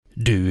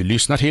Du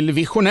lyssnar till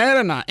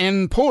Visionärerna,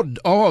 en podd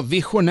av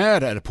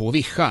visionärer på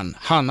Vischan.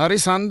 Hanna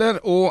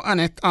Risander och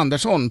Anette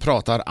Andersson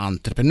pratar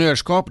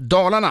entreprenörskap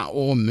Dalarna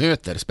och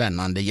möter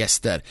spännande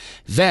gäster.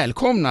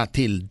 Välkomna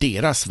till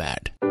deras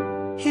värld.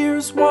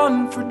 Here's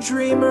one for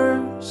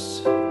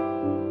dreamers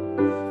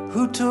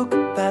who took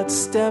that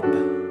step.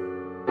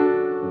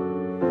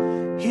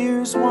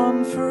 Here's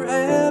one for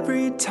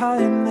every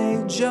time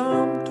they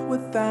jumped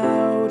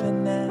without a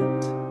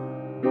net.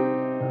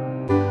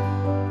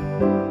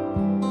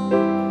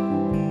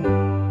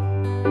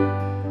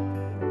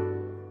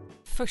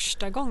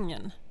 Första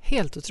gången.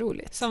 Helt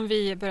otroligt. Som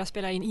vi börjar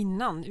spela in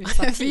innan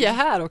utsatt tid. Vi är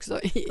här också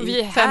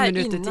vi är 5 här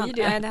minuter innan.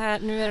 tidigare.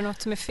 Nu är det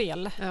något som är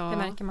fel. Ja. Det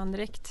märker man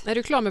direkt. Är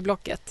du klar med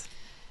blocket?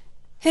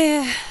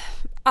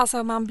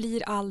 Alltså man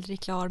blir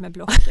aldrig klar med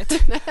blocket.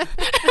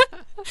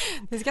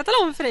 Det ska jag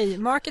tala om för dig.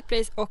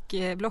 Marketplace och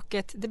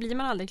blocket, det blir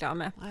man aldrig klar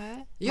med.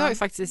 Nej. Jag har ju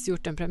faktiskt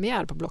gjort en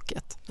premiär på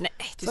blocket. Nej,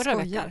 du Förra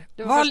skojar. veckan.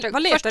 Det Vad var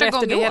letar första du efter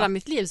gången då? i hela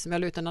mitt liv som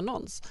jag la ut en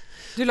annons.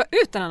 Du la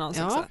ut en annons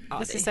också? Ja,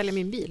 jag ska sälja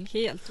min bil.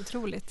 Helt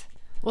otroligt.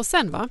 Och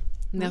sen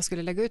när jag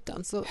skulle lägga ut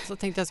den så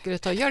tänkte jag att jag skulle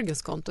ta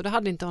Jörgens konto. Då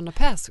hade inte hon något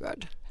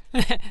password.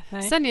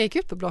 Sen när jag gick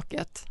ut på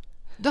blocket,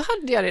 då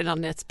hade jag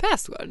redan ett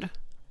password.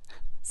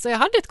 Så jag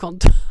hade ett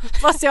konto,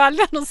 fast jag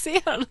aldrig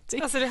annonserade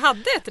någonting. Alltså du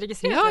hade ett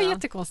registrerat? Ja, redan?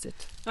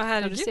 jättekonstigt. Ja,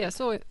 herregud.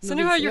 Så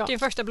nu har jag gjort din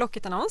första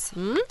blocket-annons.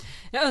 Mm.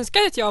 Jag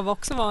önskar att jag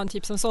också var en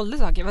typ som sålde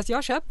saker, fast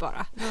jag köper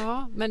bara.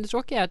 Ja, men det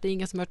tråkiga är att det är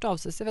ingen som har hört av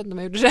sig, så jag vet inte om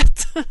jag gjorde rätt.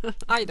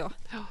 Aj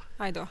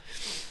då.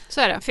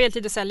 Så är det. Fel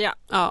tid att sälja.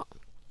 Ja.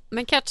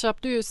 Men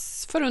Ketchup, du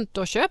får runt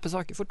och köper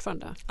saker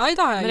fortfarande. Ja,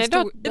 idag har jag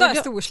idag är jag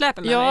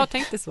storsläpen med mig. Jag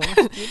tänkte så.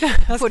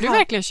 Får du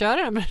verkligen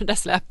köra med det där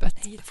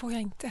släpet? Nej, det får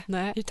jag inte.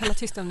 Nej. Jag talar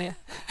tyst om det.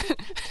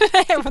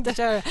 Jag får inte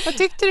köra. Jag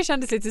tyckte det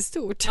kändes lite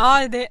stort.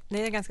 Ja, det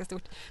är ganska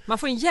stort. Man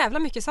får en jävla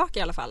mycket saker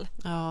i alla fall.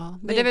 Ja,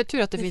 men det är väl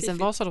tur att det finns en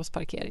fiffigt.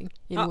 Vasaloppsparkering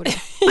i Mora.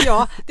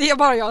 Ja, det är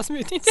bara jag som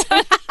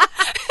utnyttjar.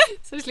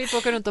 Så du slipper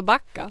åka runt och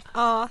backa.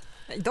 Ja,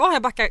 idag har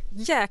jag backat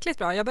jäkligt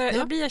bra.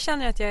 Jag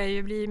känner att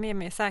jag blir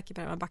mer säker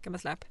på det med att backa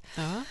med släp.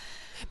 Ja.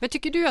 Men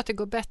tycker du att det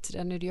går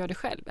bättre när du gör det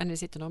själv än när det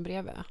sitter någon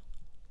bredvid?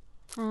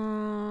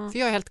 För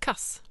jag är helt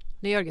kass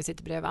när Jörgen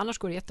sitter bredvid. Annars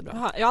går det jättebra.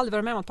 Jaha, jag har aldrig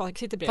varit med om att Patrik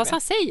sitter bredvid. Fast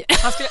han säger.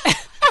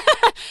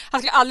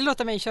 Han skulle aldrig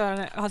låta mig köra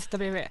när han sitter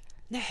bredvid.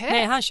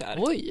 Nej, han kör.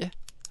 Oj!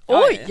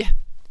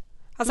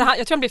 Alltså,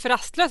 jag tror han blir för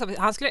rastlös.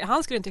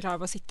 Han skulle inte klara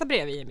av att sitta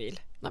bredvid i en bil.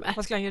 Nej.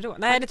 Vad skulle han göra då?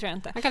 Nej, det tror jag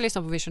inte. Han kan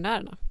lyssna på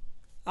Visionärerna.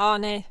 Ja,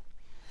 nej.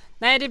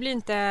 Nej, det blir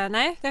inte...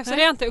 Nej, det har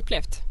jag inte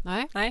upplevt.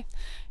 Nej.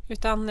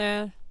 Utan...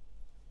 Nej,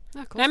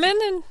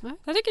 men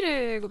jag tycker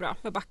det går bra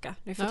att backa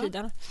nu för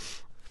tiden.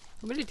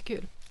 Det blir lite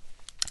kul.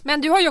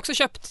 Men du har ju också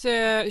köpt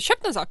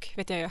en sak,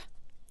 vet jag ju.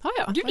 Har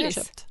jag? Gulis. Har jag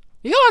köpt?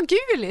 Ja,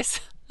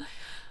 Gulis!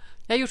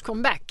 Jag har gjort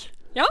comeback.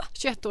 Ja.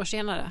 21 år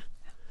senare.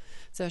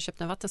 Så jag har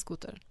köpt en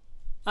vattenskoter.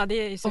 Ja, det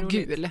är ju så och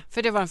roligt. gul,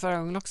 för det var den förra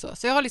gången också.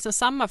 Så jag har liksom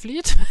samma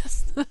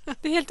flytväst.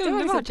 Det är helt det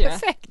underbart. Liksom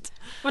perfekt.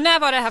 Och när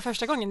var det här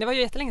första gången? Det var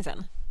ju jättelänge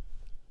sedan.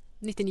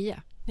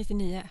 99.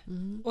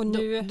 Och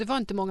nu... Det var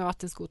inte många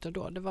vattenskoter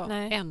då. Det var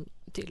en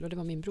till och det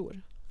var min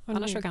bror.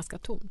 Annars var det ganska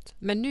tomt.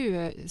 Men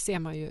nu ser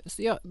man ju...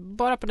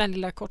 bara på den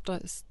lilla korta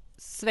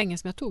svängen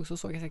som jag tog så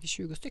såg jag säkert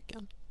 20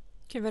 stycken.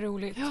 Gud vad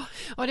roligt.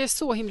 Ja, det är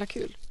så himla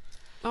kul.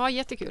 Ja,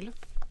 jättekul.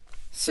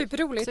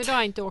 Superroligt. Så idag har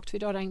jag inte åkt för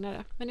idag regnar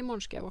det. Men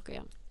imorgon ska jag åka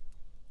igen.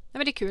 Nej,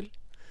 men det är kul.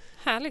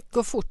 Härligt.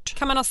 Gå fort.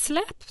 Kan man ha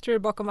släp, tror du,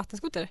 bakom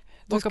vattenskoter?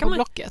 Åka på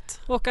blocket.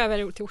 Åka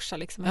över till Orsa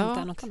liksom. Ja,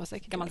 hämta något kan man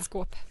säkert gammalt göra.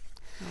 skåp.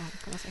 Ja, det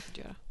kan man säkert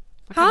göra.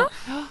 Ja.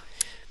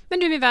 Men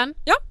du, min vän.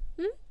 Ja.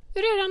 Hur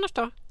är det annars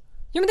då?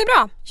 Jo, men det är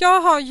bra.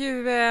 Jag har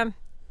ju...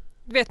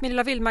 Du vet, min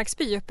lilla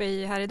vildmarksby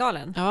uppe här i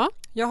dalen. Ja.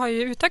 Jag har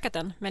ju utökat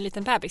den med en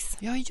liten bebis.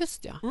 Ja,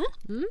 just ja.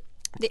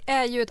 Det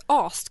är ju ett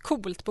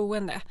ascoolt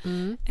boende.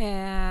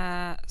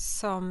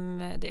 Som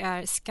det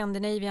är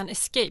Scandinavian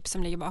Escape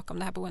som ligger bakom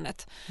det här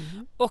boendet.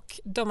 Och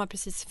de har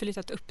precis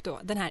flyttat upp då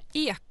den här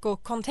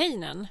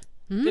eco-containern.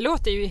 Det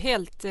låter ju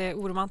helt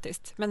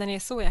oromantiskt, men den är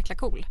så jäkla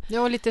cool.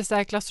 Ja, och lite så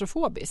här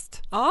klaustrofobiskt.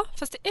 Ja,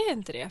 fast det är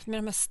inte det med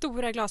de här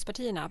stora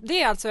glaspartierna.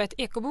 Det är alltså ett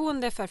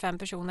ekoboende för 5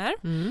 personer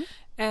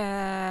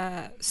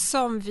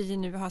som vi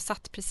nu har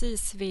satt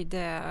precis vid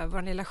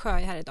vår lilla sjö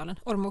i Härjedalen,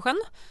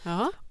 Ormosjön.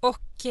 Ja.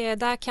 Och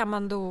där kan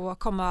man då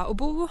komma och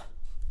bo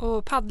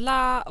och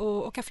paddla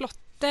och åka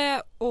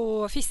flotte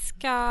och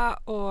fiska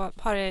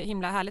och ha det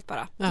himla härligt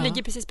bara. Det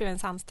ligger precis bredvid en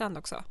sandstrand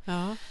också.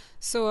 Ja.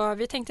 Så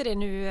vi tänkte det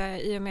nu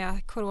i och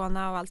med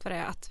corona och allt vad det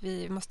är, att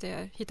vi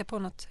måste hitta på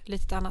något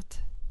lite annat.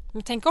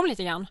 Men tänk om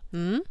lite grann.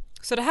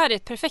 Så det här är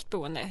ett perfekt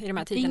boende i de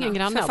här tiderna. Ingen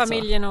grannar för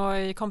familjen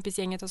och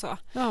kompisgänget och så.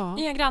 Ja.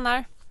 Inga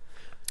grannar.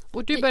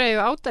 Och du började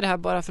ju outa det här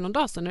bara för någon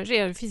dag sedan.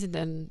 Det finns inte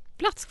en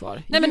plats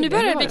kvar. Nej, men nu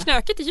börjar det bli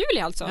knökigt i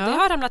juli alltså. Det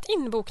har ramlat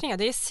in bokningar.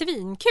 Det är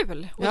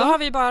svinkul. Och då har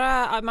vi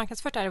bara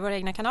marknadsfört det här i våra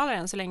egna kanaler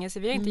än så länge. Så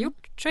vi har inte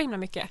gjort så himla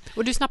mycket.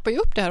 Och du snappar ju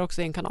upp det här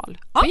också i en kanal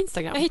på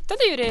Instagram. Jag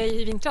hittade ju det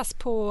i vintras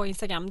på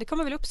Instagram. Det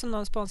kommer väl upp som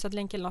någon sponsrad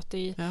länk eller något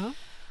i. Ja.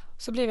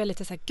 Så blev jag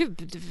lite så här,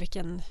 gud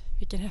vilken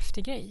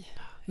häftig grej.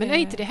 Men är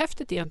inte det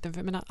häftigt egentligen? För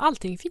jag menar,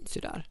 allting finns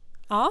ju där.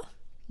 Ja.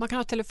 Man kan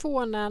ha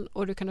telefonen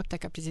och du kan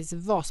upptäcka precis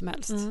vad som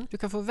helst. Du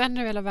kan få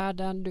vänner i hela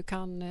världen, du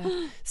kan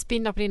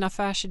spinna på dina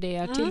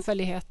affärsidéer,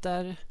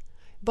 tillfälligheter.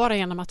 Bara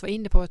genom att vara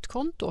inne på ett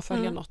konto och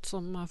följa något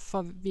som man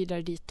får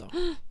vidare dit då.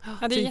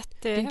 Ja, det är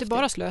det är inte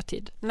bara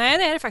slötid. Nej,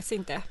 det är det faktiskt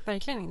inte.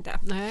 Verkligen inte.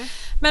 Nej.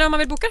 Men om man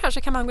vill boka det här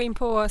så kan man gå in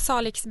på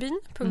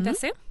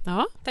salixbyn.se.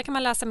 Ja. Där kan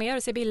man läsa mer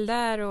och se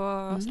bilder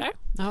och sådär.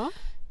 Ja.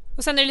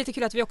 Och sen är det lite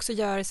kul att vi också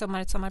gör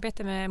ett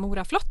samarbete med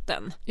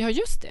Moraflotten. Ja,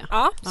 just det.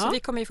 Ja, så vi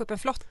kommer ju få upp en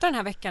flotta den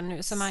här veckan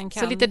nu. Så man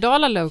kan... Så lite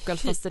Dala-local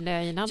fast det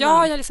är i en annan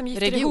Ja, jag liksom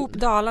gifter region. ihop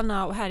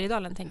Dalarna och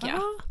Härjedalen tänker jag.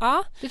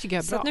 Ja, det tycker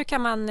jag är så bra. att nu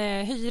kan man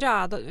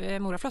hyra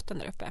Moraflotten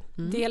där uppe.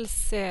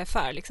 Dels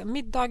för liksom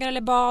middagar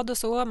eller bad och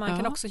så. Man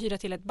kan också hyra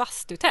till ett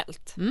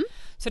bastutält.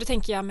 Så det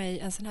tänker jag mig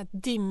en sån här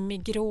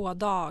dimmig grå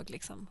dag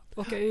liksom.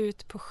 Åka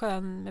ut på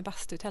sjön med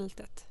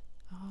bastutältet.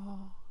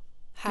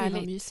 Härligt.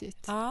 Gud vad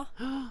mysigt. Ja.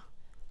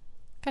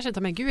 Kanske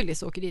ta med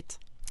Gulis och åker dit.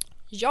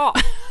 Ja,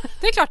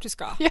 det är klart du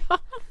ska. Ja.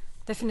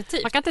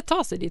 Definitivt. Man kan inte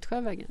ta sig dit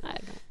sjövägen.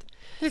 Nej,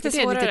 Lite det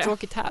är svårare. lite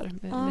tråkigt här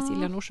med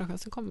Silja Nordsjön,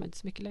 så kommer man inte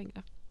så mycket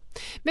längre.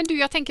 Men du,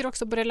 jag tänker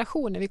också på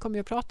relationer. Vi kommer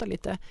ju att prata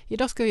lite.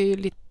 Idag ska vi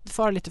ju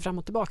fara lite fram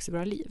och tillbaka i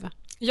våra liv.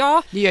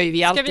 Ja, det gör ju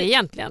vi alltid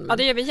egentligen. Men... Ja,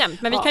 det gör vi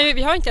jämt. Men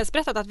vi har inte ens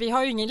berättat att vi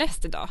har ju ingen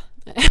läst idag.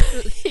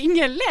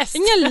 Ingen läst?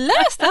 Ingen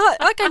läst?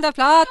 Jag kan inte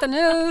prata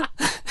nu.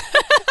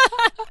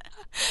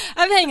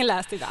 Ja, vi har ingen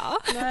läst idag.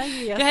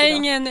 Nej, vi har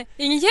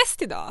ingen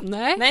gäst idag.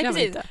 Nej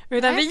precis. Inte.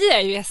 Utan vi är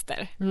ju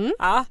gäster.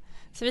 Ja.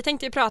 Så vi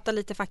tänkte ju prata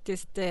lite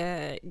faktiskt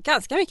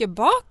ganska mycket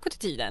bakåt i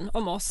tiden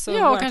om oss och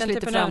vårt kanske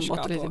lite framåt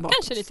och lite bakåt.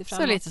 Kanske lite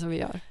framåt. Så lite som vi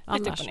gör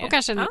annars. Och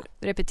kanske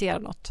repetera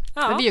något.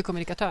 För vi är ju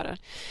kommunikatörer.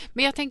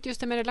 Men jag tänkte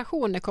just det med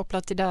relationer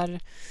kopplat till där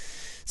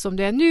som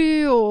det är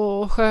nu,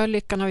 och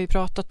sjölyckan har vi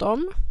pratat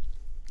om.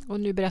 Och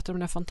nu berättar de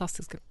den här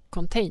fantastiska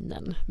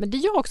containern. Men det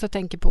jag också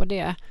tänker på det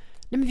är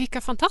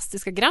vilka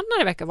fantastiska grannar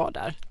det verkar vara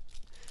där.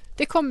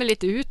 Det kommer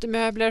lite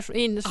utemöbler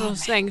in från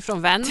sväng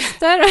från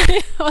vänster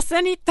och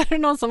sen hittar du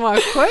någon som har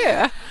en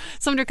sjö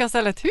som du kan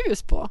ställa ett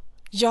hus på.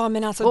 Ja,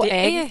 men alltså och det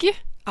ägg. Är...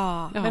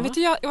 Ja, men vet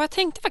du, jag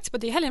tänkte faktiskt på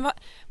det helgen. Vad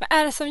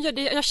är det som gör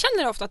det? Jag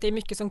känner ofta att det är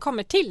mycket som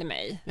kommer till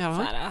mig.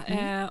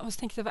 Ja. Och så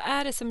tänkte jag, vad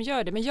är det som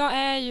gör det? Men jag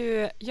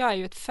är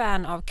ju ett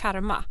fan av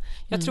karma.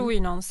 Jag tror ju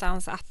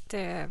någonstans att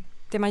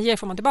det man ger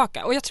får man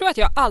tillbaka. Och jag tror att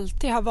jag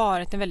alltid har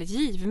varit en väldigt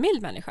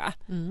givmild människa.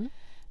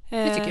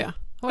 Det tycker jag.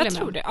 Jag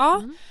tror det,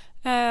 ja.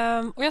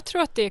 Och jag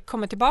tror att det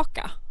kommer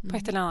tillbaka på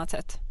ett eller annat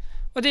sätt.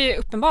 Och det är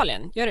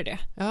uppenbarligen, gör det.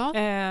 Ja.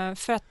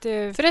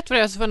 För rätt vad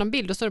det är så får någon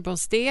bild, då står du på en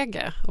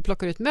stege och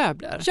plockar ut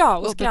möbler. Ja,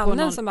 och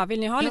grannen som bara, vill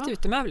ni ha lite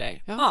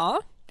utemöbler?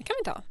 Ja, det kan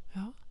vi ta.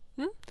 Ja.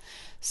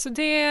 Så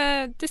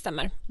det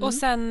stämmer. Och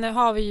sen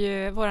har vi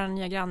ju vår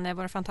nya granne,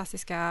 vår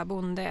fantastiska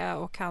bonde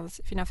och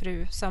hans fina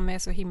fru som är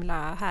så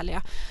himla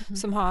härliga.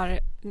 Som har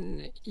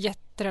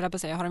jätteröda på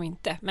sig, har de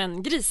inte.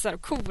 Men grisar,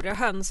 kor och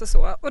höns och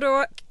så. Och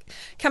då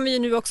kan vi ju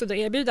nu också då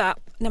erbjuda,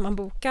 när man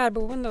bokar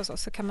boende och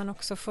så kan man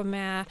också få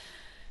med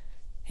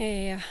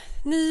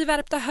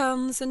nyvärpta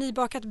höns och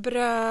nybakat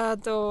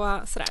bröd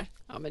och sådär.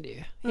 Ja, men det är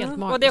ju helt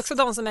magiskt. Och det är också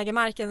de som äger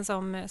marken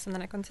som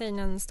den här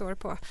containern står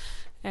på.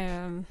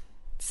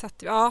 Så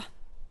att, ja,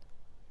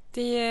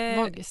 det är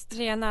magiskt.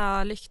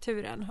 Rena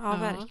lyckturen. Ja,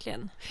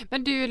 verkligen.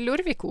 Men du,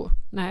 lurviko?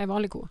 Nej,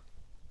 vanlig ko.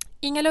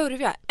 Inga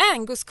lurviga.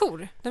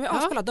 Anguskor. De är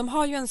askolla. De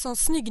har ju en sån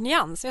snygg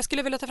nyans. Jag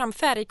skulle vilja ta fram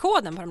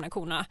färgkoden på de här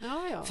korna.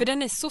 Ja. För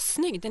den är så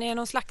snygg. Den är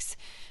någon slags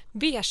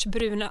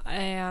beigebruna...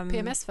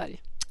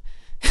 PMS-färg.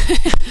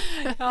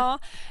 Ja,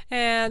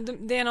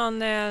 det är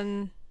någon...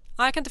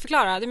 jag kan inte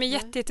förklara. De är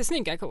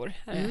jättesnygga kor.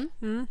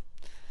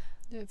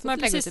 De har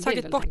precis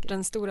tagit bort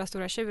den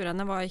stora tjuren.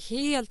 Den var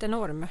helt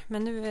enorm.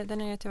 Men nu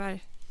den är tyvärr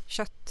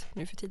kött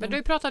nu för tiden. Men du har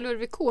ju pratat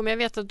lurvig ko, men jag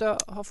vet att du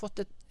har fått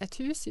ett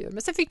husdjur.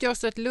 Men sen fick du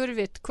också ett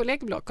lurvigt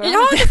kollegblock. Nej,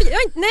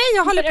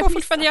 jag håller på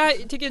fortfarande.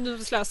 Jag tycker det är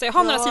slösa. Jag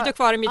har några sidor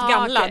kvar i mitt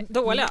gamla,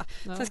 dåliga.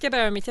 Sen ska jag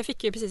börja med mitt. Jag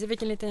fick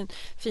en liten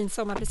fin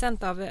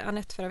sommarpresent av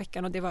Anette förra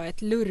veckan och det var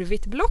ett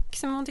lurvigt block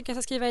som hon tycker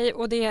jag ska skriva i.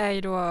 Och det är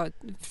ju då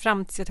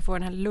fram tills att jag får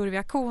den här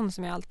lurviga kon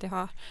som jag alltid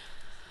har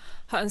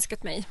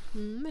önskat mig.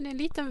 Men en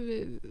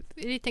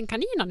liten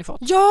kanin har ni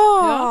fått.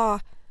 Ja,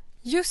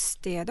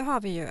 just det. Det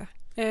har vi ju.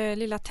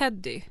 Lilla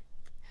Teddy.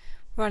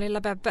 Vår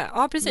lilla bebbe.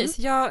 Ja, precis.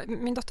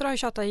 Min dotter har ju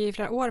tjatat i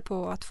flera år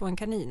på att få en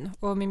kanin.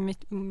 Och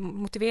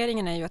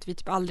motiveringen är ju att vi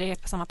typ aldrig är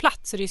på samma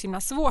plats. Så det är så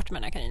himla svårt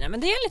med den här kaninen. Men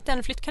det är en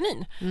liten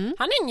flyttkanin.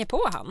 Han hänger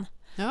på han.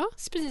 Ja.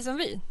 Precis som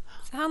vi.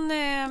 Så han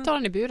tar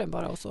han i buren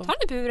bara och så. Tar han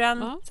i buren.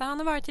 Ja. Så han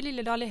har varit i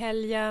Lilledal i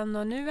helgen.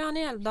 Och nu är han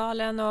i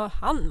Älvdalen. Och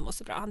han mår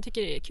så bra. Han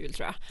tycker det är kul,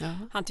 tror jag. Ja.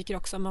 Han tycker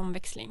också om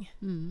omväxling.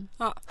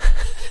 Ja.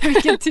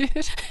 Vilken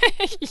tur.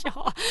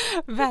 Ja,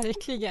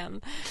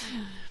 verkligen.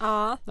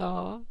 Ja.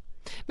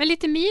 Men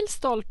lite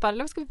milstolpar.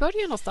 Eller var ska vi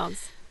börja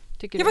någonstans?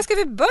 Tycker du? Var ska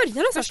vi börja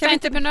någonstans? Första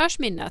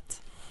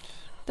entreprenörsminnet.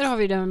 Där har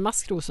vi det med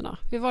maskrosorna.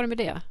 Hur var det med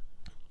det?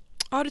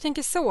 Ja, du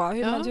tänker så.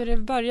 Hur det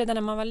började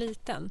när man var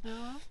liten.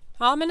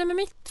 Ja, men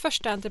mitt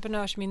första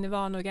entreprenörsminne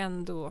var nog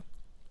ändå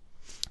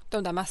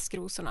de där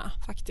maskrosorna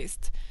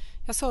faktiskt.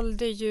 Jag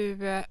sålde ju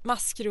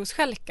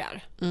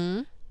maskrosskälkar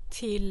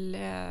till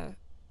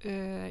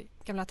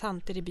gamla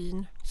tanter i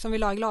byn som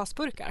vill ha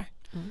glasburkar.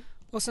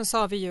 Och sen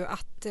sa vi ju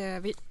att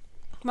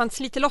man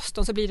sliter loss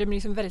dem så blir de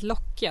liksom väldigt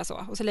lockiga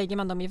så. Och så lägger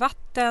man dem i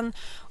vatten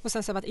och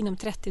sen så att inom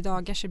 30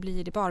 dagar så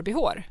blir det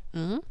Barbie-hår.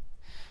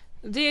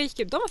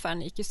 De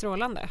affärerna gick ju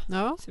strålande.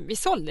 Ja. Så vi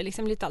sålde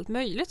liksom lite allt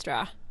möjligt tror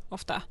jag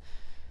ofta.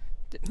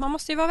 Man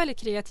måste ju vara väldigt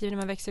kreativ när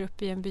man växer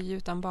upp i en by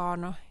utan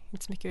barn och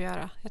inte så mycket att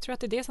göra. Jag tror att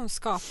det är det som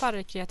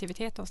skapar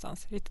kreativitet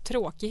någonstans. Lite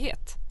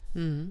tråkighet.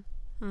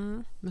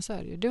 Men så är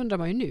det ju. Det undrar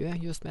man ju nu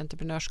just med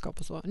entreprenörskap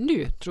och så.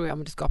 Nu tror jag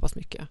att det skapas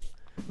mycket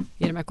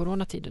i de här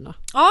coronatiderna.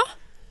 Ja,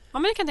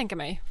 men det kan jag tänka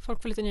mig.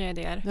 Folk får lite nya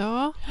idéer.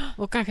 Ja,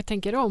 och kanske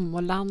tänker om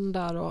och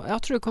landar. Och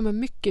jag tror det kommer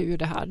mycket ur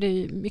det här. Det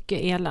är mycket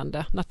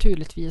elände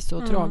naturligtvis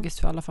och tragiskt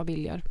för alla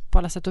familjer på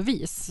alla sätt och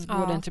vis.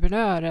 Både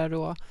entreprenörer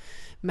och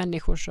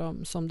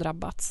människor som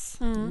drabbats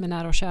med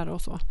nära och kära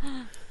och så.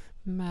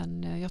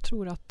 Men jag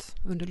tror att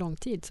under lång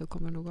tid så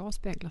kommer det nog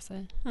avspegla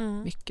sig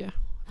mycket.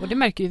 Och det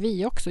märker ju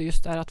vi också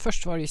just där att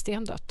först var det ju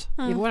stendött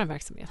i vår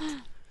verksamhet.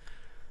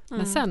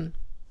 Men sen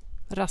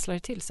rasslar det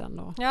till sen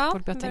och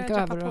folk börjar tänka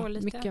över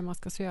och mycket man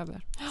ska se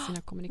över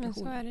sina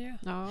kommunikationer. Men så är det ju.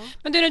 Ja.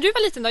 Men du, när du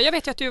var liten då, jag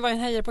vet ju att du var en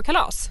hejare på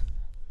kalas.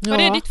 Var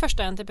det ditt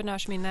första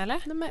entreprenörsminne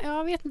eller? Nej, men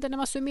jag vet inte, när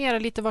man summerar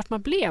lite vart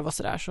man blev och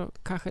sådär så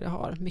kanske det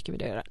har mycket med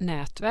det att göra.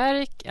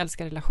 Nätverk,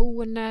 älskar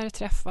relationer,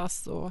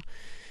 träffas och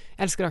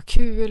älskar att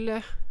ha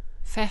kul,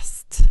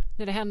 fest,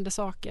 när det händer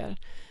saker.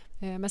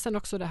 Men sen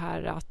också det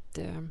här att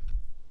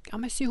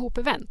sy ihop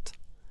event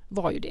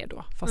var ju det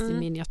då, fast i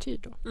miniatyr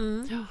då.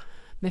 Ja,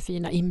 med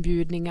fina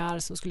inbjudningar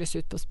som skulle se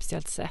ut på ett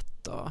speciellt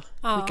sätt och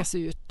skickas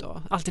ut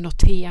och alltid något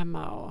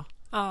tema och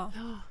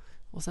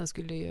och sen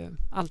skulle ju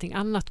allting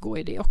annat gå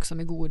i det också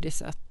med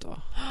godiset och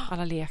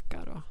alla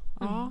lekar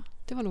och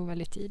det var nog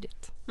väldigt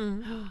tidigt.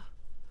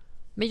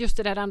 Men just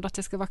det där ändå att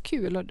det ska vara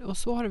kul och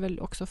så har det väl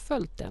också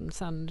följt den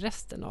sen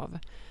resten av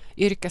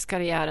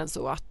yrkeskarriären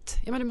så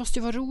att det måste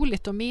ju vara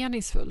roligt och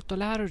meningsfullt och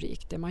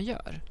lärorikt det man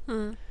gör.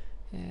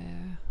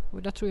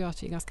 Och där tror jag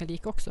att vi är ganska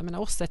lika också. Men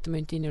oss sätter man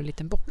inte in i en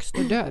liten box,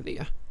 då dör vi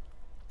ju.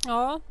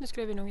 Ja, det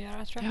skulle vi nog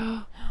göra tror jag. Ja,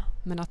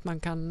 men att man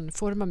kan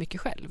forma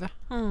mycket själv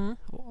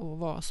och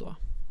vara så.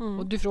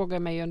 Och du frågade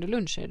mig under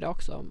lunchen idag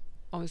också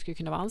om vi skulle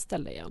kunna vara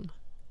anställda igen.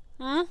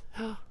 Ja.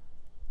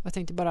 Jag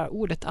tänkte bara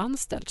ordet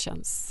anställd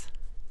känns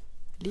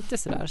lite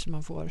sådär som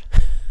man får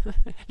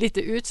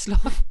lite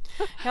utslag.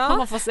 Om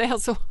man får säga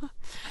så.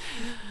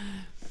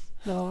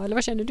 Ja, eller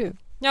vad känner du?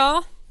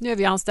 Ja. Nu är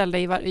vi anställda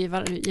i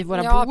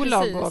våra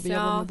bolag precis, och vi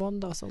jobbar med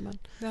Bonda och så. Men,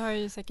 det har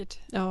ju säkert.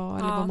 Ja,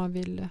 eller vad man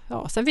vill.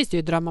 Ja, sen finns det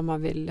ju drömmar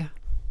man vill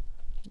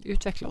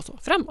utveckla och så.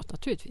 Framåt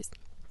naturligtvis.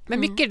 Men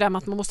mycket där med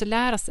att man måste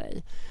lära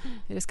sig.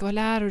 Det ska vara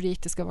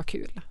lärorikt, det ska vara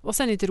kul. Och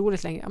sen är det inte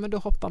roligt längre. Ja, men då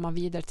hoppar man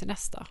vidare till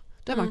nästa.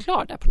 Då är man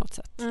klar där på något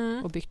sätt.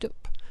 Och byggt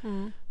upp.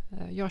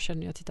 Jag känner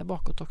när jag tittar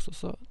bakåt också.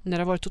 Så när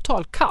det har varit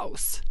total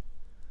kaos.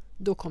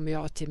 Då kommer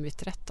jag till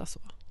mitt rätta så.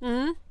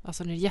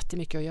 Alltså när det är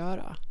jättemycket att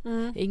göra.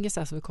 Ingen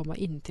som vill komma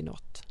in till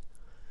något.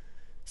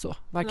 Så,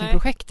 varken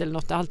projekt eller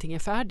något där allting är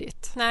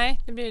färdigt. Nej,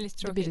 det blir lite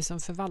tråkigt. Det blir det som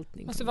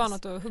förvaltning. Måste vara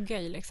något att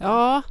hugga i liksom.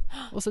 Ja,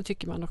 och så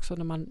tycker man också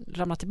när man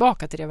ramlar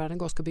tillbaka till det världen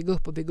går ska bygga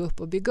upp och bygga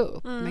upp och bygga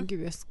upp. Men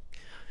gud,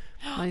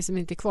 man är liksom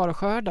inte kvar och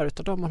skördar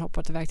utan då man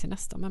hoppar iväg till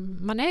nästa.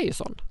 Men man är ju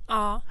sån.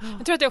 Ja,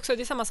 jag tror att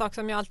det är samma sak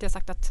som jag alltid har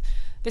sagt att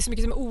det är så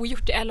mycket som är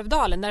ogjort i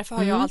Älvdalen. Därför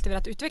har jag alltid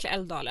velat utveckla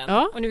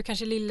Älvdalen. Och nu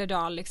kanske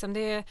Lillerdal.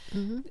 Liksom.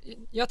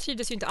 Jag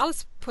trivdes ju inte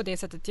alls på det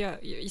sättet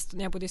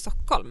när jag bodde i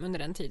Stockholm under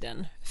den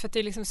tiden. För att det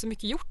är liksom så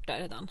mycket gjort där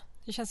redan.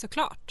 Det känns så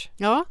klart.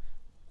 Ja.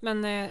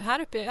 Men här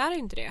uppe är det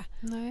inte det.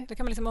 Nej. Då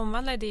kan man liksom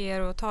omvandla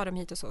idéer och ta dem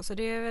hit och så. Så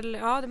det är väl,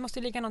 det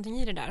måste ligga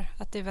någonting i det där.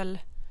 Att det är väl,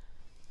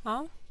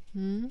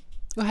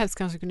 Och helst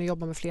kanske kunna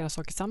jobba med flera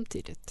saker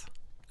samtidigt.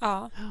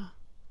 Ja.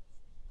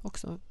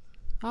 Också.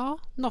 Ja,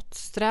 något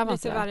strävan.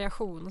 Lite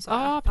variation och så.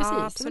 Ja,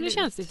 precis. Men det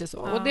känns lite så.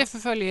 Och det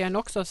förföljer en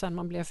också sen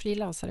man blev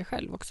frilansare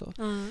själv också.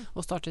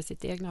 Och startade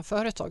sitt egna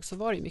företag så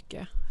var det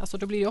mycket. Alltså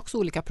då blir det också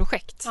olika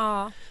projekt.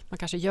 Ja. Man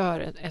kanske gör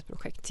ett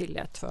projekt till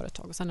ett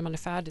företag och sen när man är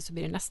färdig så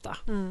blir det nästa.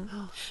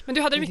 Men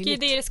du hade mycket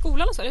idéer i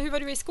skolan och så. Hur var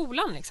du i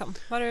skolan liksom?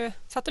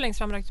 Satt du längst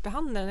fram rakt upp i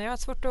handen? Jag har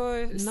svårt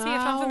att se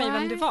framför mig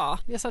vem du var.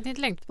 Jag satt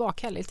inte längst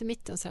bak heller, lite i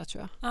mitten så här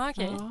tror jag.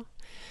 Okay. Ja.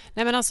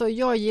 Nej men alltså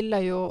jag gillar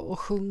ju att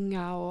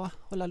sjunga och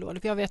hålla låd.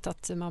 Jag vet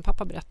att mamma och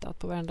pappa berättade att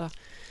på varenda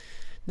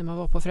när man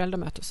var på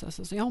föräldramöte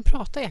så hon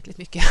pratar jäkligt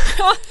mycket.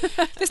 Ja,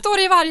 det står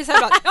i varje så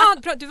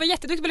här, du var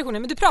jätteduktig på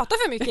lektionen men du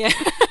pratar för mycket.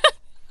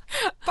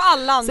 På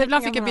alla andra. Så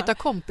ibland fick jag byta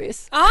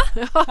kompis.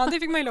 Ja, det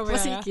fick man ju lov att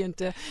göra. Det gick ju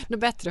inte något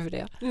bättre för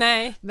det.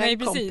 Nej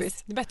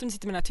precis. Det är bättre att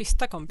sitta med den här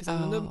tysta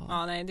kompisen.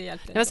 Men nej, det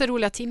hjälpte. Det var så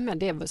roliga timmen,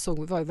 det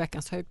var ju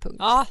veckans höjdpunkt.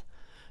 Ja.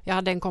 Jag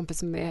hade en kompis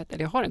som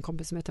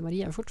heter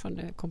Maria, vi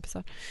fortfarande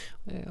kompisar.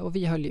 Och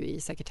vi höll ju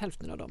i säkert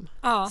hälften av dem.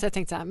 Ja. Så jag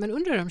tänkte så här, men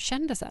undrar om de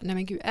kände så här, nej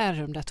men gud, är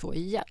det de där två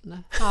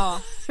igen? Ja.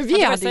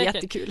 Vi hade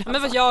jättekul. Men det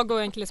var jag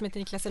och en kille som heter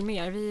Niklas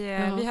Elmer.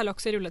 Vi höll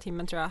också i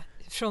rullatimmen tror jag.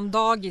 Från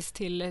dagis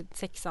till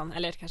 6:an,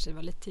 eller kanske det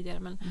var lite tidigare.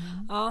 Men,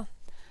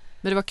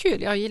 Men det var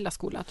kul, jag gillar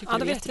skolan. Ja,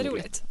 det var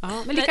jätteroligt.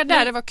 Ja, men lika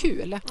där, det var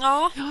kul.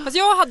 Ja, fast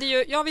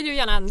jag ville ju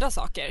gärna ändra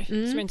saker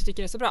som jag inte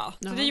tycker är så bra.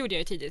 Så det gjorde jag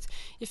ju tidigt.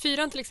 I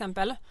 4 till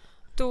exempel,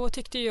 då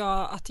tyckte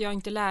jag att jag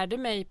inte lärde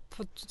mig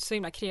på ett så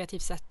himla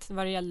kreativt sätt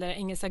vad det gällde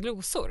engelska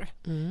glosor.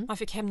 Man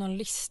fick hem någon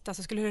lista,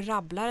 så skulle du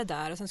rabbla det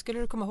där och sen skulle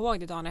du komma ihåg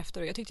det dagen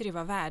efter, och jag tyckte det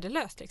var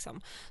värdelöst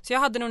liksom. Så jag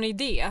hade någon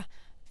idé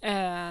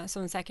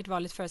som säkert var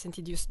lite före sin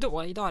tid just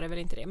då. Idag är det väl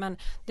inte det, men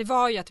det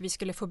var ju att vi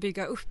skulle få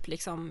bygga upp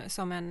liksom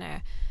som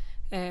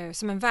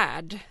en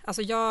värld.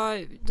 Alltså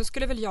då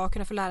skulle väl jag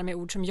kunna få lära mig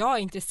ord som jag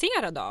är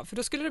intresserad av, för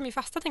då skulle de ju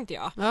fasta, tänkte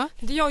jag. Ja.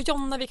 Det jag och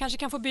Jonna, vi kanske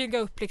kan få bygga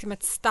upp liksom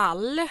ett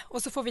stall,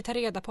 och så får vi ta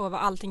reda på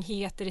vad allting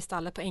heter i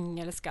stallet på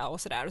engelska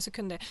och sådär, och så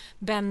kunde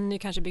Benny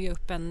kanske bygga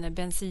upp en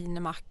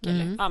bensinmack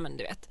eller, ja men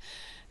du vet.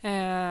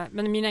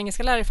 Men min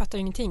engelska lärare fattade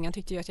ju ingenting. Han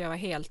tyckte ju att jag var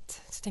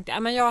helt, så tänkte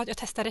jag, men jag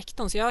testar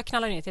rektorn, så jag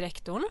knallade ner till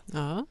rektorn.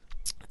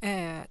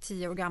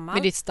 10 år gammal.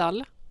 Med ditt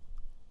stall?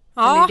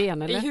 Ja,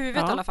 idén, eller? I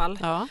huvudet i alla fall.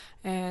 Ja.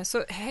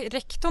 Så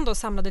rektorn då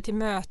samlade till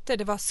möte.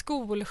 Det var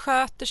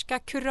skolsköterska,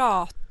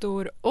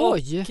 kurator och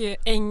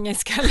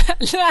engelska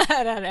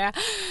lärare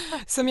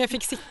som jag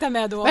fick sitta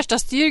med då. Värsta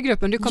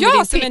styrgruppen, du kom med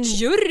din som pitch. En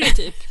jury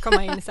typ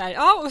komma in så här.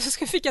 Ja, och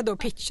så fick jag då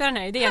pitcha den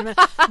här idén. Men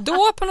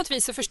då på något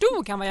vis så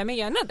förstod han vad jag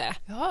menade.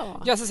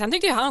 Ja, så sen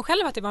tyckte han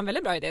själv att det var en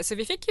väldigt bra idé. Så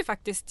vi fick ju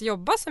faktiskt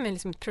jobba som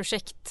ett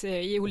projekt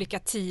i olika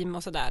team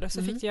och sådär. Och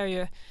så fick jag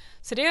ju,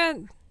 så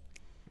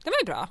det var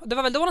ju bra. Och det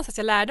var väl då någonstans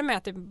jag lärde mig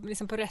att det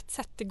liksom på rätt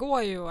sätt, det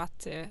går ju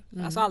att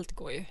alltså allt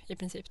går ju i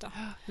princip då.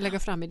 Lägga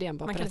fram idén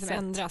bara man på rätt sätt.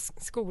 Man kan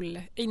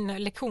ändra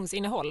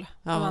lektionsinnehåll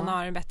om man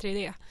har en bättre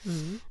idé.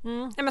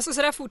 Nej, men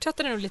så där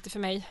fortsatte det nog lite för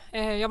mig.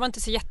 Jag var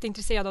inte så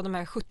jätteintresserad av de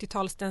här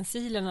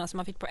 70-talsstencilerna som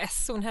man fick på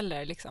SO:n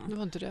heller liksom. Det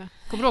var inte det.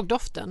 Kommer du ihåg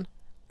doften?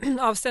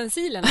 Av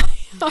stencilerna?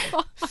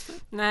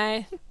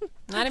 Nej,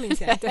 det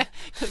minns jag inte.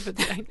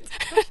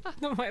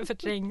 De har jag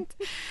förträngt.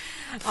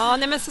 Ja,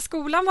 nej, men så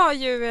skolan var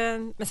ju,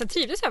 men sen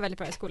trivdes jag väldigt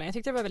bra i skolan. Jag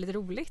tyckte det var väldigt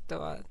roligt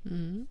och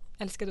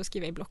älskade att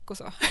skriva i block och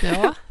så.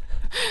 Ja.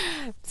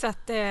 Så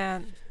att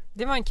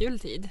det var en kul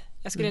tid.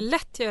 Jag skulle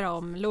lätt göra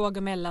om låg-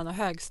 och mellan- och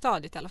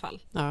högstadiet i alla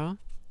fall. Ja.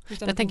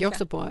 Jag tänker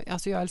också på,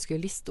 alltså jag älskar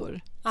ju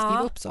listor.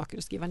 Skriva upp saker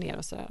och skriva ner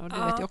och så där. Och det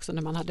vet jag också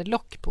när man hade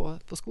lock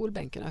på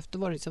skolbänken. Efter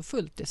var det så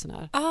fullt i sån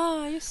här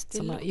just det,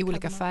 som i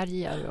olika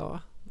färger, och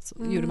så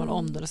gjorde man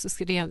om det och så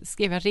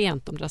skrev jag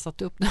rent om det,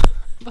 satt upp det.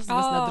 Det var som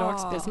en sån här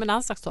dragspel, som en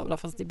anslagstavla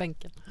fast i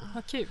bänken.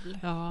 Vad kul.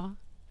 Ja.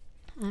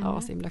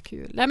 Ja, så himla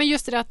kul. Nej, men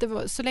just det där att det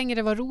var, så länge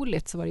det var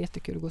roligt så var det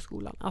jättekul att gå i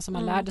skolan. Alltså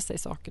man lärde sig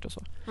saker och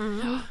så.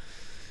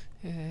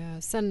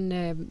 Sen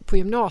på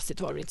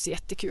gymnasiet var det inte så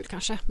jättekul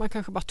kanske. Man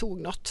kanske bara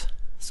tog något.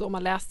 Så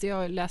man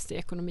jag läste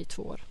ekonomi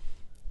 2 år.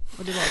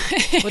 Och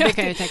det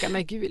kan jag ju tänka,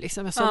 men gud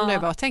liksom, jag somnar ju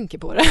bara och tänker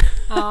på det.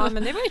 Ja,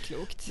 men det var ju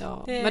klokt.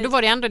 Ja. Men då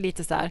var det ändå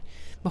lite så här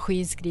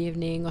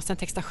maskinskrivning och sen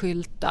texta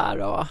skyltar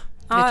och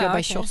jobba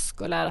i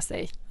kiosk och lära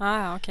sig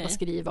och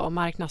skriva och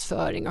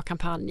marknadsföring och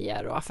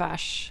kampanjer och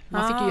affärs.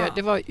 Man fick ju,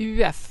 det var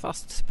UF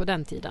fast på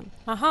den tiden.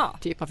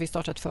 Typ man fick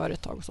starta ett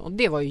företag och så. Och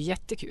det var ju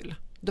jättekul.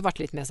 Då var det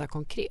lite mer så här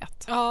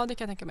konkret. Ja, det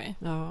kan jag tänka mig.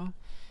 Ja.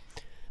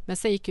 Men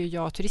sen gick ju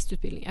jag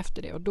turistutbildning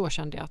efter det och då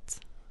kände jag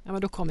att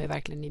men då kom jag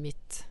verkligen i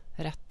mitt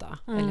rätta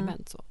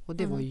element så. Och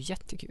det var ju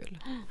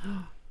jättekul.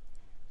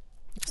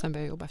 Och sen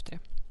började jag jobba efter det.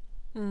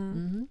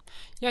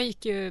 Jag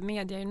gick ju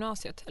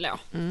mediegymnasiet, eller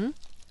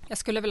jag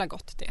skulle väl ha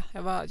gått det.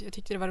 Jag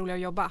tyckte det var roligt att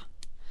jobba.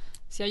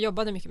 Så jag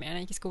jobbade mycket mer när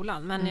jag gick i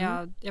skolan. Men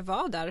jag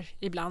var där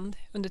ibland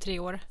under 3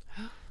 år.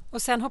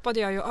 Och sen hoppade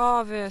jag ju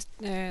av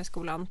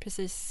skolan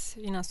precis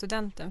innan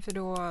studenten, för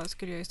då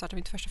skulle jag ju starta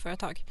mitt första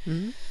företag. Så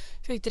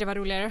jag tyckte det var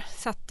roligare.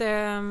 Så att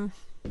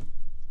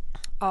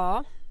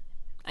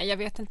nej, jag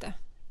vet inte.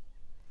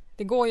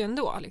 Det går ju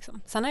ändå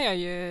liksom. Sen har jag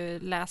ju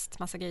läst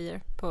massa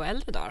grejer på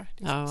äldre dagar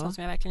liksom, sånt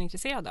som jag är verkligen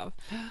intresserad av.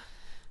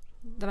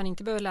 Där man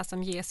inte behöver läsa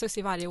om Jesus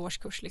i varje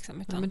årskurs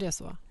liksom, utan, men det är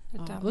så.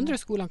 Undrar hur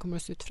skolan kommer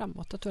att se ut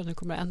framåt. Jag tror att den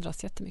kommer att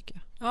ändras jättemycket.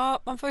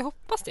 Ja, man får ju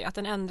hoppas det, att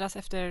den ändras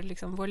efter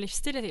liksom, vår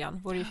livsstil lite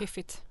grann. Vore ju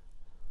fiffigt.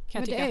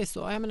 Men det är ju så.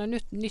 Jag menar,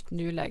 nytt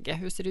nuläge.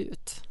 Hur ser det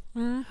ut?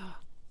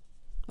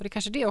 Och det är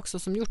kanske det också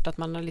som gjort att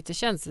man har lite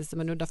känt sig som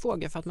en udda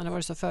fågel, för att man har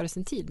varit så före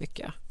sin tid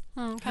mycket.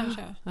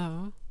 Kanske.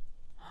 Ja.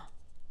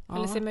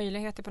 Eller se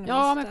möjligheter på något vis.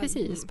 Ja, men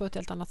precis. På ett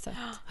helt annat sätt.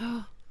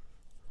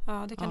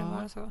 Ja, det kan nog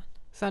vara så.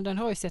 För den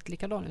har ju sett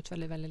likadan ut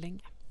väldigt, väldigt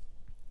länge.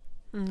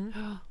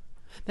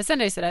 Men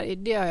sen är det så där,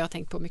 det har jag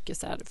tänkt på mycket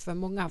så här, för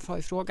många har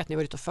ju frågat när jag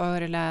varit och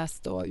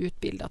föreläst och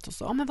utbildat och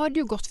så. Men vad har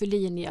du gått för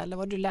linje eller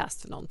vad har du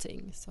läst för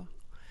någonting? Så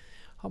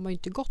har man ju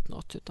inte gått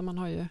något, utan man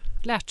har ju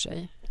lärt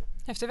sig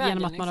efter vägen,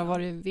 genom att man liksom har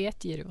varit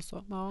vetgirig och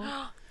så. Ja.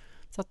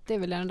 Så att det är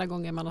väl den enda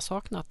gången man har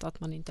saknat att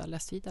man inte har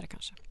läst vidare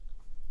kanske.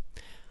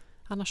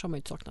 Annars har man ju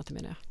inte saknat det,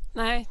 menar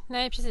jag.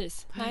 Nej,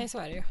 precis. Nej, så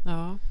är det ju.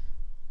 Ja.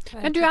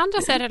 Men du,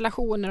 andra så här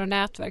relationer och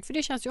nätverk, för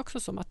det känns ju också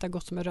som att det har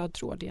gått som en röd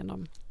tråd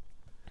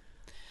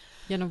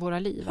genom våra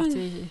liv. Att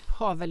vi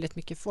har väldigt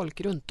mycket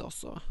folk runt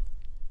oss. Och...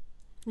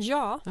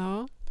 Ja.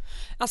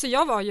 Alltså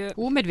jag var ju...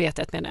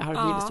 Omedvetet menar jag, har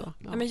det blivit så.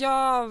 Ja.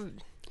 Men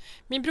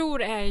min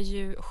bror är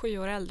ju 7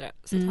 år äldre.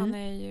 Så att han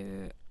är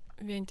ju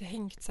vi har inte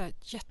hängt så här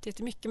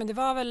jättemycket, men det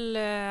var väl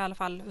i alla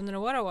fall under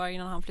några år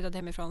innan han flyttade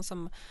hemifrån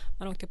som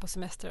man åkte på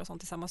semester och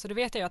sånt tillsammans. Så då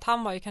vet jag ju att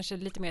han var ju kanske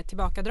lite mer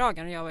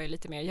tillbakadragen och jag var ju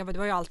lite mer, det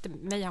var ju alltid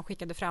mig han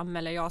skickade fram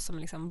eller jag som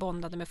liksom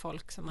bondade med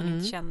folk som man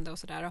inte kände och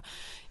sådär. Och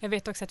jag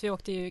vet också att vi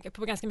åkte ju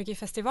på ganska mycket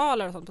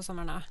festivaler och sånt på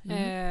somrarna.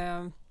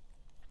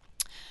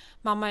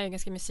 Mamma är ju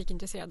ganska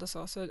musikintresserad och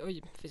så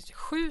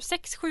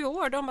 6-7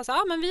 år, de bara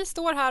så men vi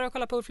står här och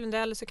kollar på Ulf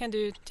Lundell så kan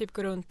du typ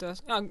gå runt och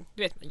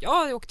du vet,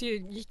 jag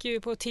gick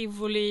ju på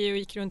Tivoli och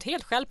gick runt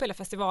helt själv på hela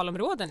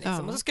festivalområden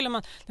liksom. Och så skulle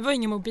man, det var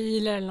inga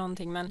mobiler eller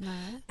någonting, men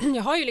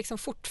jag har ju liksom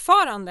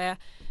fortfarande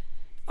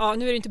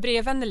nu är det inte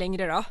brevvänner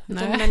längre då,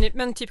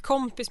 men typ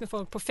kompis med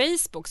folk på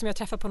Facebook som jag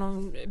träffade på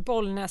någon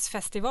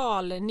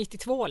Bollnäsfestival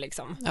 92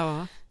 liksom.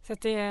 Ja. Så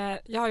att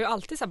jag har ju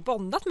alltid så här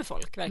bondat med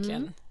folk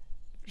verkligen.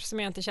 Som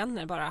jag inte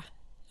känner bara.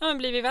 Men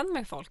blir vi vän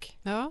med folk?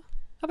 Ja.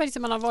 Ja,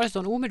 liksom man har varit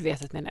så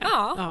omedvetet med det.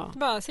 Ja,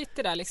 bara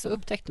sitter där liksom. Så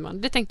upptäckte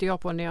man. Det tänkte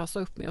jag på när jag sa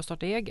upp mig och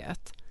startade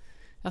eget.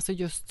 Alltså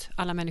just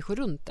alla människor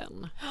runt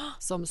en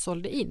som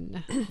sålde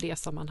in det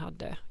som man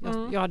hade.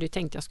 Jag hade ju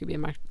tänkt att jag skulle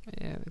bli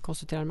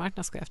konsulterad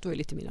marknadschef. Det var ju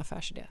lite min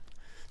affärsidé.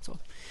 Så.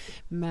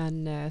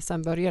 Men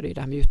sen började ju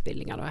det här med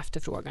utbildningar och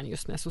efterfrågan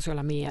just med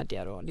sociala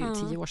medier och det är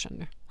ju 10 år sedan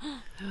nu.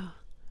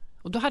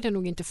 Och då hade jag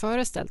nog inte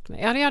föreställt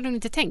mig. Jag hade nog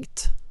inte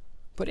tänkt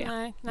på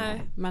det.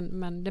 Nej.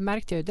 Men det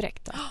märkte jag ju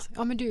direkt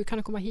att men du, kan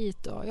du komma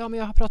hit och men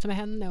jag har pratat med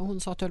henne och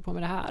hon sa att du höll på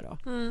med det här och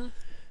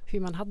hur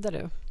man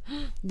hade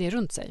det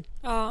runt sig.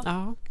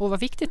 Ja. Och vad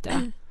viktigt det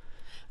är.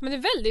 Men det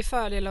är väldigt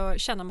fördel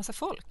att känna massa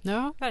folk.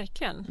 Ja.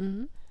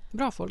 Verkligen.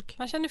 Bra folk.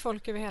 Man känner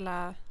folk över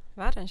hela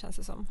världen känns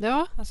det som.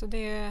 Ja. Alltså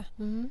det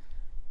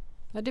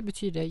Ja, det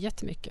betyder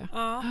jättemycket.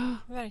 Ja,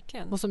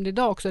 verkligen. Och som det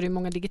idag också är det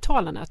många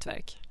digitala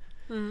nätverk.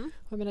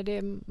 Jag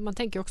menar man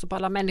tänker också på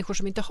alla människor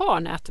som inte har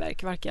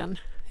nätverk varken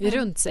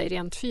runt sig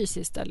rent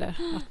fysiskt eller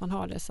att man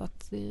har det, så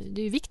att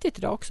det är viktigt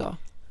idag också.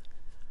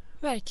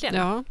 Verkligen.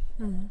 Ja.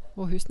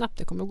 Och hur snabbt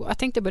det kommer att gå. Jag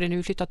tänkte börja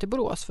nu flytta till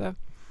Borås för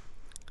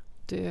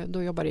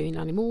då jobbade jag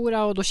innan i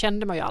Mora och då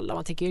kände man ju alla,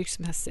 man tänker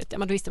yrkesmässigt.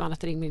 Då visste man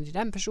att det ringde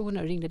den personen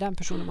och ringde den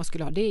personen, man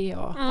skulle ha det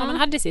och man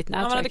hade sitt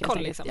nätverk. Man hade koll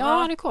liksom. Ja,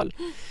 man hade koll.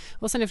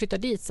 Och sen när jag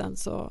flyttade dit sen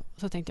så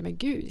tänkte jag, men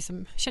gud,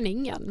 liksom, känner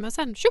ingen. Men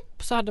sen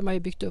så hade man ju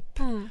byggt upp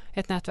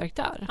ett nätverk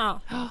där.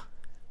 Ja.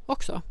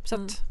 Också. Så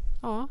att,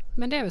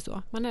 men det är väl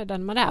så. Man är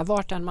den man är,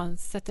 vart än man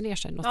sätter ner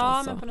sig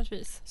någonstans. Ja, men på något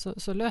vis.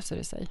 Så löser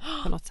det sig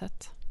på något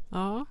sätt.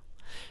 Ja.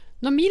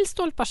 Några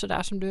milstolpar så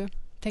där som du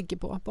tänker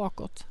på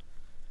bakåt?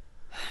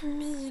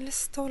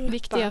 Milstolpar.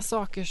 Viktiga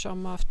saker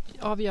som har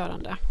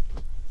avgörande.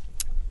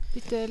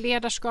 Lite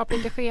ledarskap,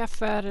 lite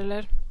chefer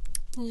eller?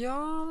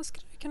 Ja, vad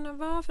skulle det kunna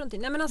vara för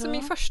någonting? Nej, men alltså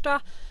min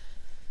första...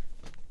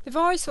 Det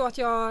var ju så att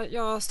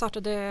jag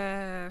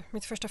startade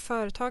mitt första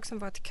företag som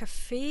var ett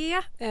café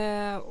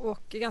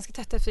och ganska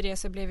tätt efter det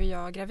så blev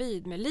jag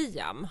gravid med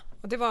Liam.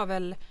 Och det var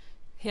väl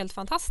helt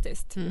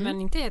fantastiskt,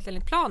 men inte helt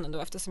enligt planen då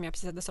eftersom jag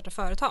precis hade startat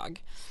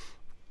företag.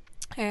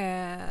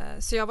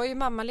 Så jag var ju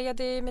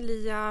mammaledig med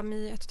Liam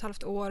i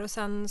 1,5 år och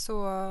sen så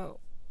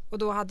och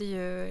då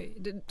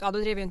då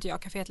drev ju inte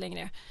jag kaféet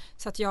längre,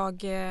 så att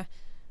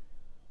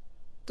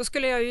då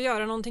skulle jag ju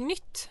göra någonting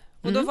nytt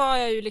och då var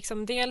jag ju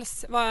liksom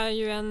dels var jag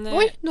ju en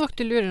Oj, nu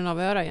åkte luren av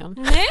öra igen.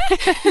 Nej,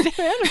 det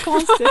var ju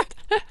konstigt.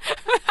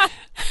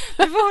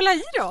 Du får hålla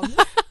i dem.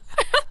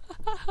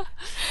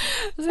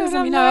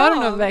 Så mina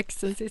öron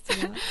växer sist.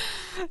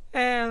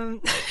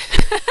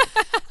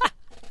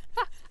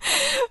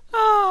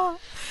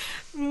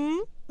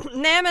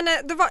 Nej, men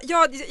det var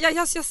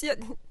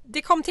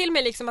det kom till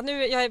mig liksom att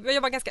nu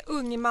jag var ganska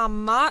ung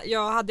mamma.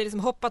 Jag hade liksom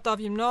hoppat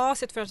av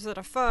gymnasiet för att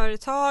starta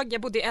företag.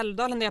 Jag bodde i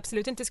Älvdalen där jag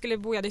absolut inte skulle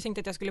bo. Jag hade tänkt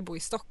att jag skulle bo i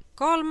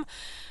Stockholm.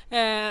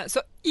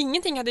 Så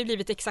ingenting hade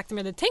blivit exakt som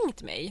jag hade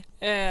tänkt mig.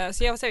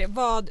 Så jag var så här,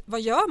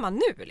 vad gör man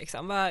nu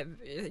liksom?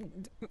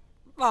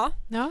 Ja.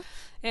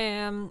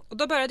 Och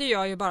då började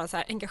jag ju bara så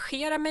här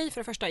engagera mig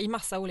för det första i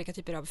massa olika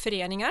typer av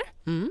föreningar.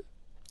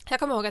 Jag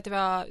kommer ihåg att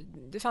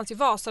det fanns ju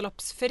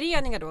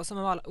Vasaloppsföreningar då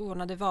som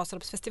ordnade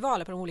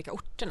Vasaloppsfestivaler på de olika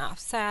orterna.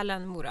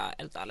 Sälen, Mora,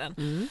 Älvdalen.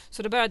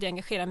 Så då började jag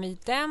engagera mig i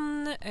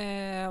den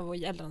och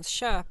i Älvdalens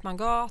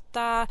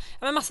Köpmangata.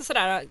 Men massa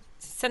sådär,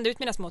 sände ut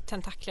mina små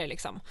tentakler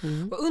liksom.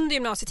 Och under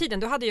gymnasietiden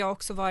då hade jag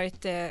också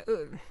varit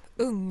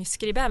ung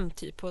skribent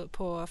typ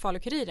på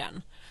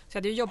Falu-Kuriren. Så jag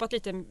hade ju jobbat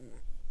lite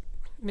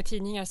med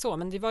tidningar så,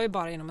 men det var ju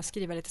bara genom att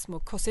skriva lite små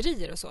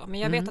kosserier och så. Men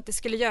jag vet att det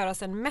skulle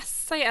göras en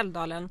mässa i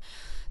Älvdalen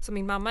som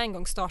min mamma en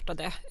gång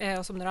startade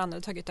och som några andra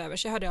hade tagit över.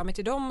 Så jag hörde av mig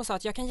till dem och sa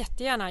att jag kan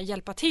jättegärna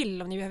hjälpa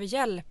till om ni behöver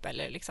hjälp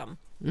eller liksom.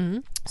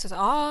 Så jag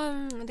sa,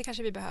 det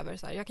kanske vi behöver.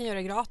 Så här, jag kan göra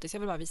det gratis, jag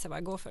vill bara visa vad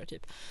jag går för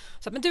typ.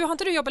 Så men du, har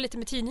inte du jobbat lite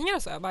med tidningar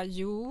och så? Jag bara,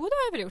 jo, det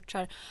har jag väl gjort så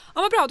här.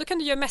 Ja, vad bra, då kan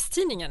du göra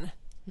mässtidningen.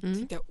 Så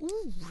tänkte jag,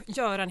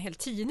 göra en hel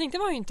tidning. Det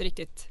var ju inte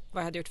riktigt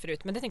vad jag hade gjort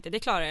förut, men det tänkte jag, det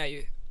klarar jag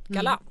ju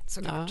galant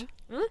såklart.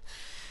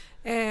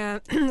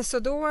 Så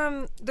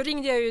då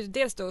ringde jag ju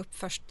dels då upp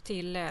först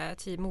till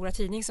Mora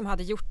Tidning som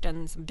hade gjort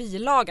en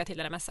bilaga till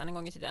den här mässan en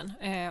gång i tiden.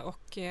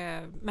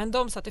 Men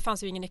de sa att det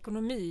fanns ju ingen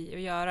ekonomi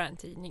att göra en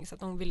tidning så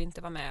att de ville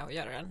inte vara med och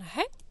göra den.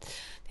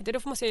 Då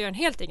måste jag göra en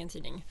helt egen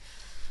tidning.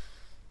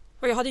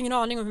 Och jag hade ingen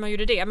aning om hur man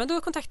gjorde det. Men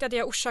då kontaktade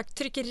jag Orsak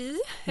Tryckeri,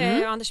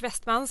 Anders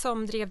Westman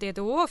som drev det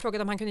då, och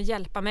frågade om han kunde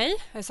hjälpa mig.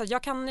 Så att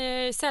jag kan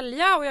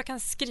sälja och jag kan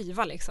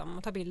skriva liksom,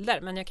 och ta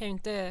bilder, men jag kan ju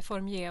inte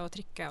formge och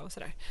trycka och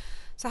sådär.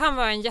 Så han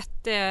var en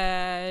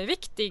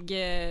jätteviktig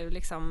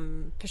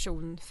liksom,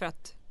 person för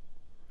att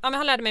men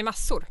han lärde mig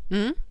massor.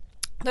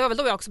 Det var väl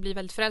då jag också blev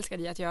väldigt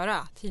förälskad i att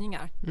göra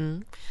tidningar.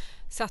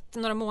 Så att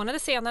några månader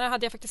senare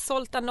hade jag faktiskt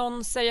sålt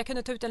annonser, jag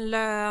kunde ta ut en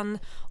lön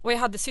och jag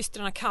hade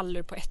systrarna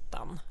Kallur på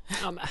ettan. Det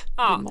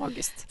är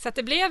magiskt. Så att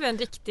det blev en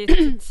riktig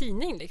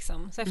tidning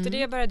liksom. Så efter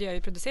det började jag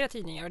ju producera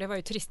tidningar och det var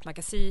ju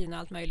turistmagasin och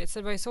allt möjligt. Så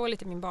det var ju så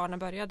lite min bana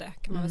började,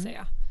 kan man väl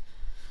säga.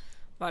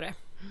 Var det.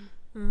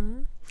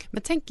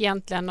 Men tänk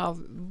egentligen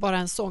av bara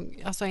en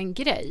sång, alltså en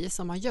grej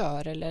som man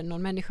gör eller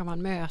någon människa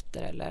man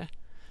möter eller,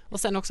 och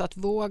sen också att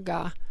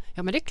våga,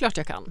 men det är klart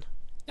jag kan.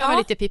 Jag var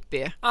lite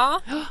Pippi.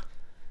 Ja.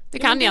 Det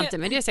kan jag inte,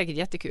 men det är säkert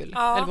jättekul.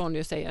 Ja. Eller vad hon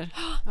nu säger.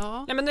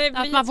 Ja. Nej, men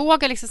att man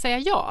vågar liksom säga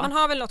ja. Man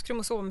har väl något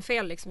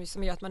kromosomfel liksom,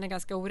 som gör att man är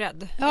ganska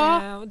orädd.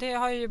 Och det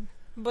har ju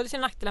både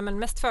sina nackdelar men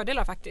mest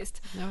fördelar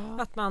faktiskt.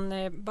 Ja. Att man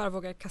bara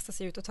vågar kasta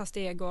sig ut och ta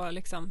steg. Och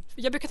liksom.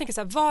 Jag brukar tänka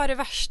så här, vad är det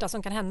värsta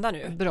som kan hända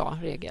nu? Bra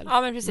regel.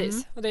 Ja, men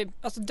precis. Och det,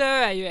 alltså, dö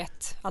är ju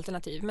ett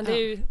alternativ. Men det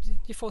är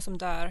ju få som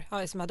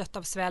dör, som har dött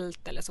av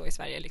svält eller så i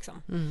Sverige.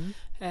 Liksom.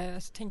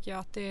 Så tänker jag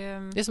att det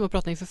är som att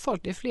prata inför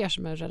folk. Det är fler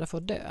som är rädda för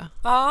att dö.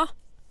 Ja.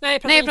 Nej,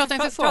 prata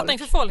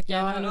inför folk.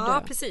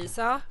 Ja, precis.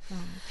 Ja. Nej,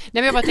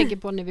 men jag bara tänker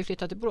på när vi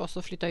flyttade till Borås,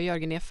 så flyttade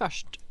Jörgen ner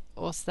först.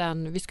 Och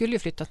sen, vi skulle ju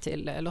flytta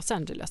till Los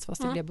Angeles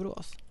fast det blev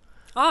Borås.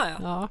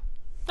 Ja,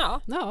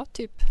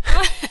 typ.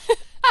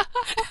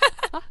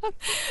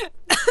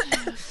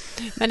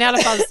 Men i alla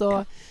fall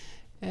så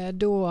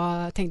då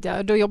tänkte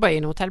jag, då jobbar jag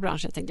inom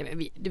hotellbranschen. Jag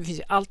tänkte, det finns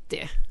ju alltid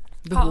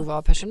behov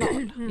av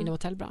personal inom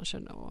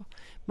hotellbranschen. Och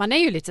man är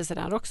ju lite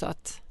sådär också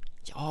att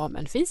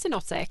men finns det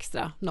något så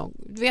extra?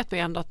 Vet man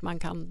ju ändå att man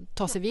kan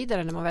ta sig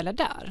vidare när man väl är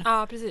där.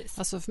 Ja, precis.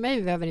 Alltså för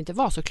mig behöver det inte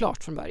vara så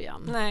klart från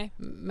början. Nej.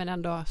 Men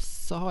ändå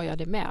så har jag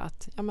det med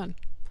att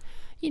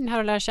in här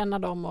och lära känna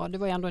dem, och det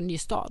var ju ändå en ny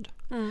stad.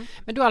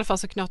 Men då i alla fall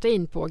så knöt jag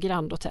in på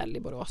Grand Hotel i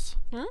Borås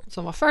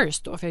som var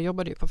First då, för jag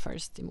jobbade ju på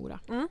First i Mora.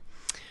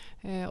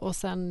 Och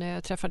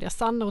sen träffade jag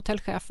Sanna,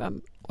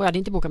 hotellchefen, och jag hade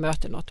inte bokat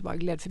möte något, bara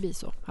gled förbi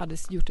så. Hade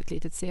gjort ett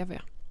litet CV.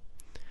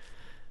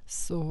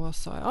 Så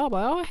sa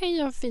jag, hej,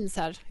 jag finns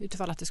här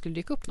utifall att det skulle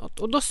dyka upp något.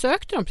 Och då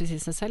sökte de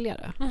precis en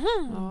säljare.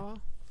 Ja.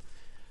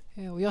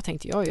 Och jag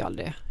tänkte, jag har ju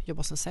aldrig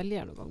jobbat som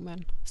säljare någon gång,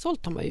 men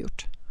sålt har man ju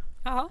gjort.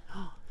 Jaha.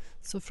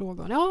 Så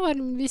frågade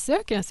hon, vi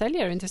söker en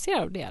säljare, är du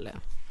intresserad av det eller?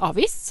 Ja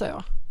visst, sa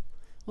jag.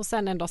 Och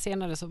sen en dag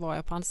senare så var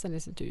jag på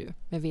anställningsintervju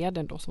med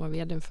vdn då, som var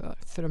vdn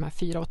för de här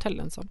 4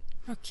 hotellen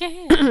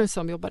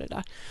som jobbade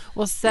där.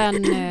 Och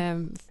sen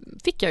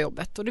fick jag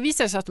jobbet, och det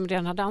visade sig att de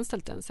redan hade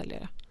anställt en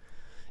säljare.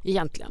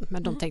 Egentligen,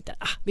 men de tänkte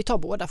vi tar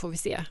båda, får vi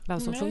se vem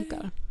som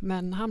funkar.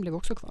 Men han blev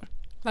också kvar.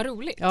 Vad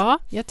roligt. Ja,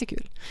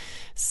 jättekul.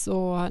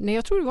 Så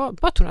jag tror det var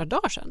bara några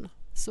dagar sedan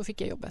så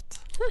fick jag jobbet.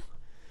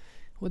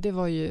 Och det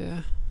var ju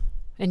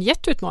en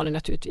jätteutmaning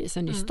naturligtvis.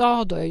 En ny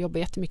stad, och jag jobbade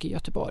jättemycket i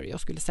Göteborg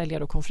och skulle sälja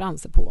då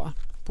konferenser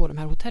på de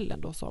här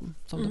hotellen då som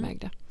de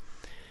ägde.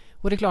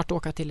 Och det är klart att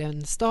åka till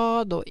en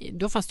stad, och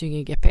då fanns det ju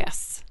ingen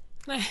GPS.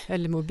 Nej.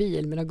 Eller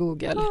mobil med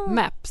Google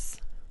Maps.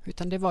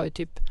 Utan det var ju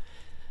typ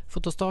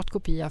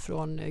fotostatkopia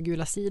från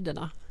Gula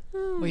sidorna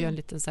och göra en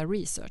liten så här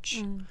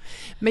research.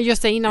 Men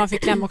just innan man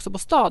fick klämma också på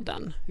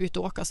staden ut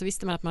och åka, så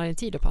visste man att man hade en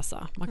tid att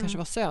passa. Man kanske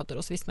var söder,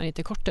 och så visste man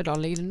inte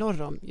Kortedal ligger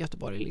norr om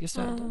Göteborg, ligger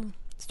söder.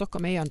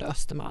 Stockholm är ju ändå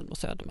Östermalm och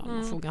Södermalm.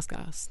 Man får ganska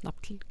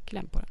snabbt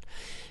kläm på den.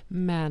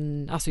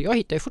 Men alltså jag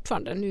hittar ju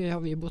fortfarande, nu har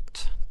vi ju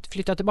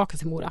flyttat tillbaka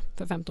till Mora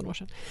för 15 år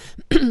sedan.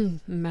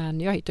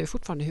 Men jag hittar ju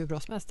fortfarande hur bra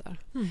som helst där.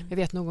 Jag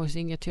vet någon gång så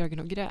ringde Jörgen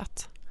och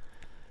grät.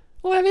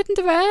 Jag vet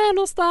inte var jag är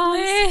någonstans.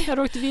 Nej. Jag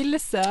råkade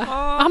vilse.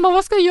 Han bara,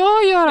 vad ska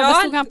jag göra? Då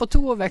stod han på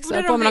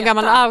toaväxel på med någon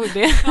gammal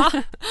Audi.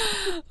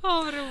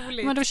 Vad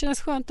roligt. Men då känns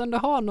det skönt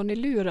att ha någon i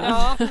luren.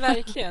 Ja,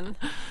 verkligen.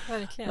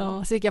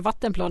 Ja, så gick jag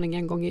vattenplaning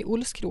en gång i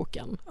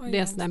Olskroken. Det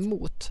är en sån där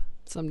mot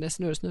som det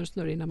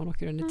snurr innan man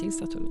åker under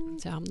Tingstadtullen.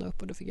 Så jag hamnade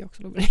upp, och då fick jag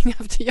också lov att ringa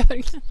efter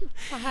Jörgen.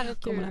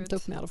 Kommer och hämta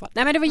upp mig i alla fall.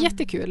 Nej, men det var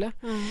jättekul.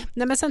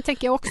 Nej, men sen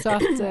tänker jag också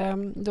att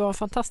det var en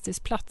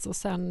fantastisk plats, och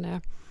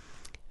sen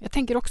jag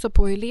tänker också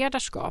på hur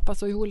ledarskap,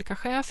 alltså hur olika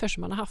chefer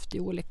som man har haft i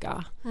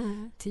olika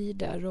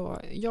tider, och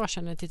jag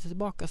känner tittar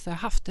tillbaka så jag har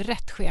haft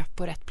rätt chef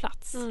på rätt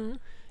plats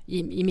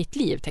i mitt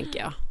liv, tänker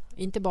jag.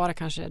 Inte bara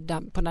kanske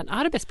på den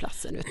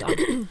arbetsplatsen, utan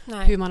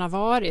hur man har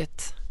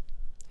varit,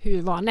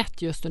 hur var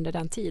Anette just under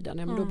den tiden.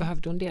 Ja, men då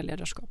behövde hon det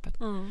ledarskapet.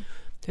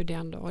 Hur det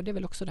ändå, och det är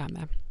väl också det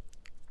här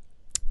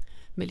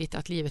med lite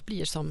att livet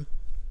blir som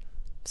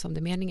det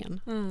är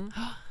meningen.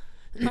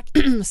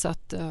 Så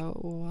att,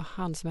 och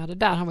han som jag hade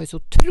där, han var ju så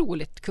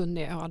otroligt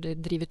kunnig. Jag hade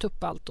drivit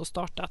upp allt och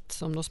startat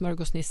som någon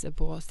smörgåsnisse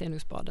på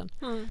Stenungsbaden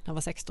när han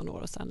var 16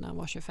 år, och sen när han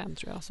var 25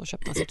 tror jag så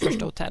köpte han sitt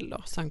första hotell,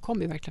 och så han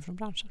kom ju verkligen från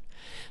branschen.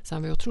 Så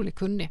han var ju otroligt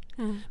kunnig.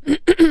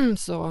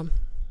 Så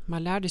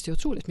man lärde sig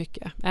otroligt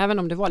mycket. Även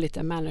om det var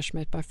lite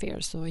management by fear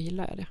så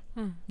gillade jag det.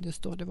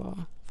 Just då det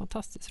var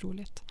fantastiskt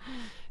roligt.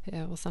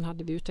 Och sen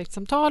hade vi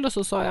utvecklingssamtal och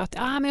så sa jag att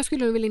men jag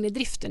skulle vilja in i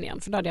driften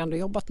igen, för då hade jag ändå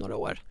jobbat några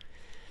år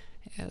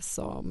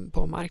som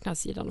på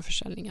marknadssidan och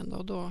försäljningen. Då.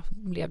 Och då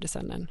blev det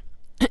sen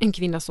en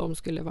kvinna som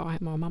skulle vara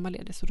hemma och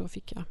mammaledig, så då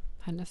fick jag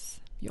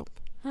hennes jobb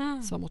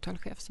som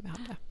hotellchef som jag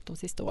hade de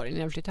sista åren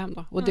innan jag flyttade hem.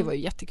 Då. Och det var ju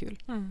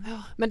jättekul.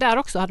 Ja. Men där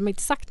också hade man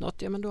inte sagt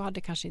något, men då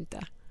hade kanske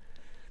inte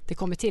det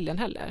kommit till en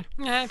heller.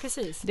 Nej,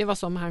 precis. Det var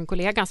som han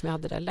kollegan som jag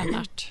hade där,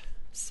 Lennart,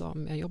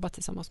 som jag jobbat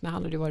tillsammans med.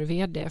 Han hade varit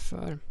vd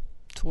för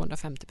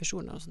 250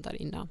 personer och sånt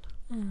där innan.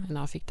 När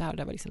han fick det här,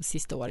 det var liksom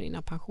sista året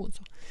innan pension.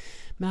 Så.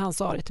 Men han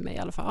sa det till mig i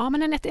alla fall.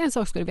 Men en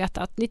sak ska du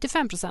veta, att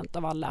 95%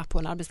 av alla på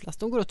en arbetsplats,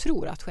 de går och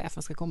tror att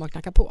chefen ska komma och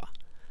knacka på.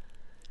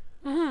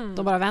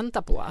 De bara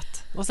väntar på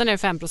att. Och sen är det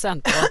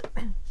 5%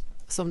 då,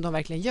 som de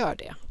verkligen gör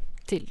det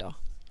till då.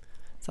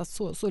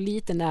 Så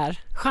liten är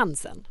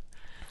chansen.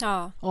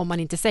 Ja. Om man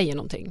inte säger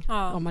någonting.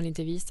 Ja. Om man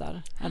inte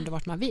visar ändå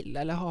vart man vill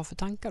eller har för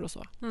tankar och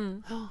så.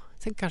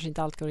 Sen kanske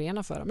inte allt går att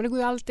genomföra. Men det går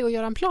ju alltid att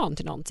göra en plan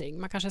till någonting.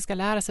 Man kanske ska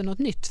lära sig något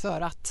nytt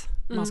för att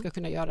man ska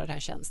kunna göra den här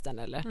tjänsten.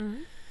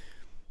 Eller.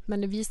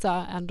 Men det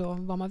visar ändå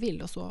vad man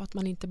vill och så. Att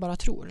man inte bara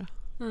tror.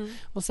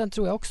 Och sen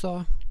tror jag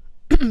också,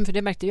 för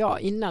det märkte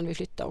jag innan vi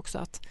flyttade också,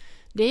 att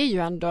det är ju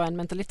ändå en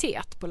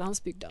mentalitet på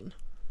landsbygden.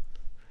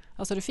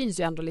 Alltså det finns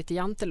ju ändå lite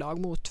jantelag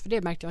mot, för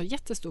det märkte jag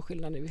jättestor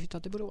skillnad när vi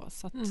flyttade till Borås.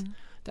 Så att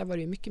där var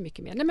det ju mycket,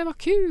 mycket mer. Nej men vad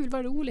kul,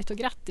 vad roligt och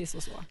grattis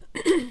och så.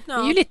 Det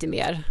är ju lite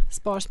mer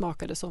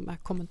sparsmakade som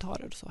med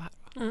kommentarer och så här.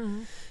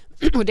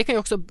 Och det kan ju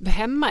också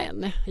hämma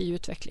en i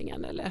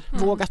utvecklingen eller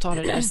våga ta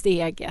det där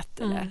steget.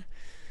 Eller.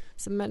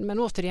 Så, men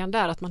återigen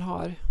där att man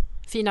har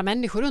fina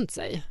människor runt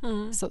sig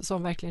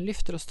som verkligen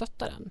lyfter och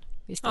stöttar en.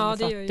 Istället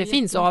för att det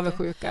finns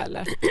avundsjuka.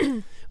 Eller.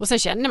 Och sen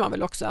känner man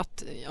väl också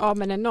att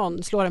men när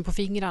någon slår en på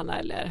fingrarna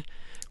eller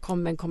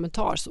kommer en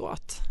kommentar så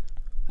att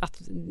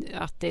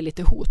det är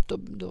lite hot,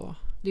 då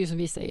det är ju som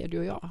vi säger, du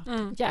och jag.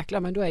 Jäklar,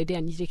 men då är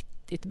idén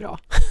riktigt bra.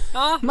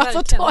 Ja, man får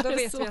verkligen. ta Då det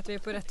vet så. vi att vi är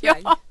på rätt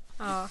väg.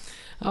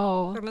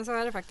 Ja, men så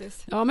är det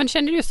faktiskt. Ja, men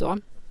känner du så?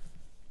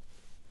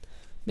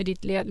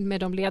 Med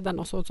de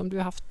ledarna och så som du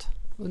har haft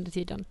under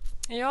tiden?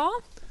 Ja.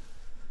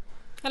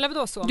 Eller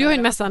vadå så? Du har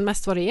ju nästan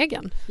mest varit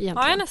egen egentligen.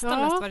 Ja, jag har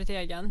nästan mest varit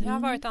egen. Jag har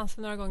varit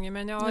anställd några gånger,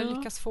 men jag har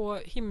lyckats få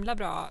himla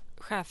bra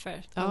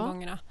chefer de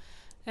gångerna.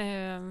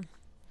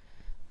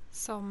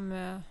 Som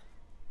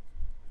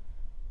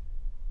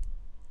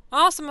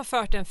har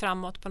fört en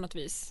framåt på något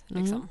vis.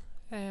 Liksom.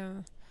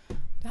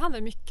 Det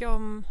handlar mycket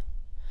om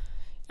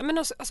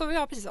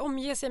precis,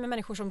 omge sig med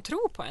människor som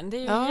tror på en. Det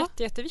är ju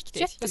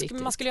jätteviktigt.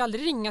 Man skulle ju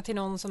aldrig ringa till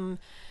någon som,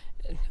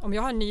 om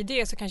jag har en ny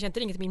idé så kanske jag inte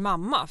ringer till min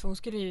mamma, för hon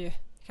skulle ju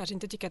kanske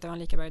inte tycka att det var en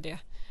lika bra idé.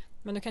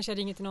 Men då kanske jag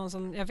ringer till någon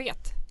som jag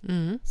vet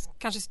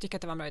kanske tycker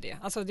att det var en bra idé.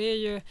 Alltså det är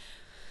ju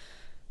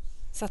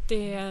så att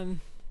det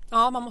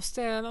man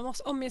måste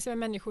omge sig med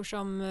människor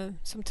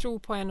som tror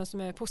på en och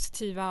som är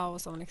positiva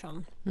och som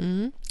liksom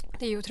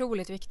det är ju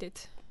otroligt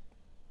viktigt.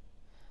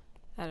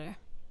 Är det?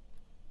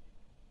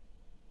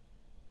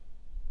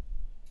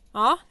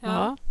 Ja.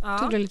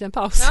 Tog du en liten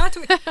paus? Ja,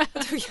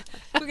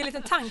 jag tog en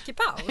liten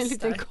tankepaus. En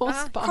liten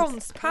konstpaus.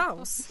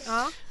 Konstpaus.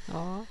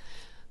 Ja.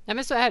 Nej,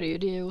 men så är det ju.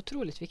 Det är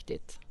otroligt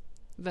viktigt.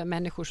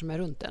 Människor som är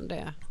runt en.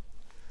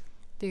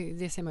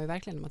 Det ser man ju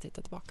verkligen när man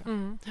tittar tillbaka.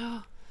 Ja.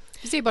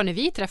 Du ser bara när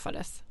vi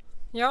träffades.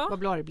 Ja. Vad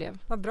bra det blev.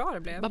 Vad bra det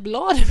blev.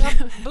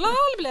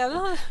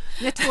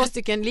 Det är 2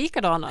 stycken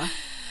likadana.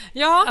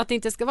 Ja. Att det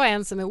inte ska vara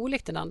en som är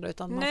olik den andra,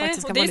 utan man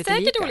faktiskt ska vara lite lika. Det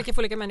är säkert olika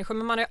för olika människor,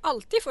 men man har ju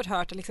alltid fått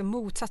hört att liksom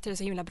motsatser är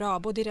så himla bra,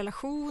 både i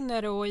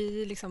relationer och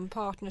i liksom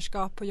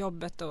partnerskap på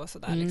jobbet och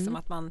sådär. Liksom,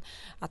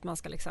 att man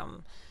ska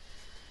liksom...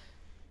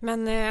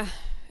 Men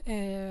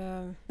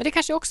det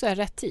kanske också är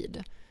rätt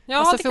tid. Ja,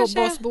 alltså det för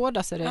kanske, oss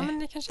båda så är det,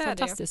 det kanske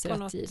fantastiskt är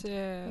det, rätt tid.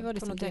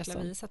 På något jäkla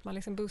vis, att man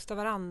liksom boostar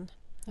varann.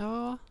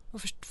 Ja.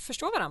 Och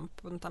förstår varann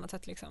på något annat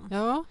sätt liksom.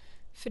 Ja.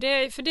 För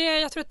det,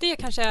 jag tror att det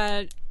kanske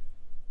är...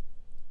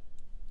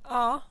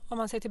 Ja, om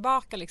man ser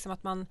tillbaka liksom,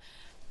 att man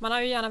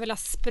har ju gärna velat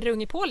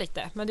sprungit på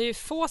lite, men det är ju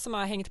få som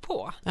har hängt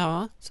på.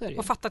 Ja, så är det ju.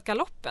 Och fattat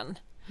galoppen.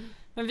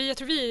 Men jag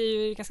tror vi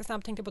är ju ganska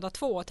snabbt tänker båda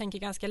två och tänker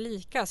ganska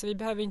lika, så vi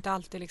behöver inte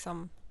alltid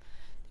liksom...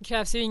 Det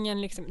krävs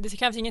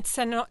ju inget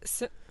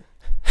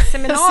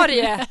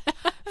seminarie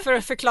för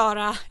att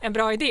förklara en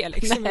bra idé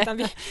liksom, utan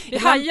vi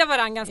hajar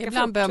varandra ganska fort.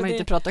 Ibland behöver man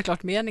inte prata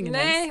klart meningen.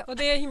 Nej, och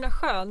det är himla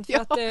skönt för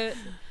att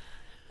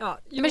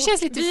men det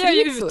känns lite vi har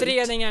ju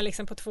utredningar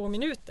liksom på 2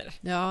 minuter.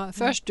 Ja,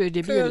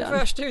 förstudiebilen.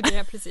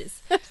 Förstudie,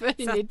 precis.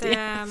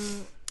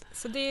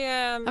 Så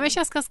det men det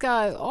känns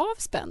ganska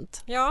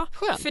avspänt. Ja,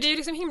 skönt. För det är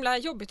liksom himla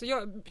jobbigt och det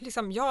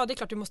är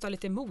klart du måste ha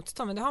lite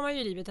motstånd, men det har man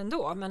ju i livet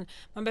ändå, men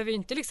man behöver ju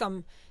inte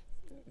liksom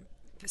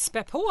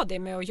spä på det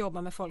med att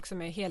jobba med folk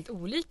som är helt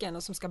olika en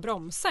och som ska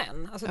bromsa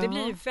en. Alltså det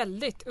blir ju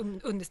väldigt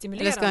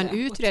understimulerande. Eller ska en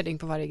utredning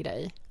på varje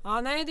grej?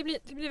 Ja, nej, det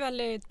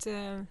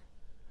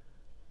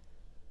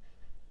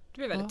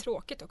blir väldigt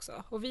tråkigt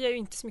också. Och vi är ju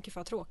inte så mycket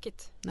för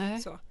tråkigt.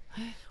 Nej. Så.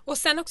 Och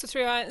sen också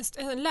tror jag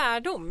en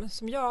lärdom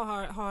som jag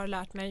har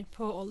lärt mig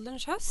på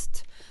ålderns höst.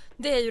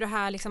 Det är ju det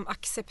här liksom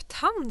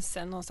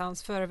acceptansen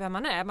någonstans för vem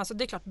man är. Alltså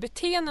det är klart,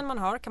 beteenden man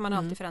har kan man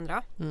alltid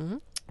förändra.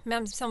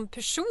 Men som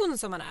person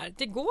som man är,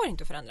 det går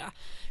inte att förändra.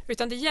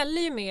 Utan det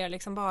gäller ju mer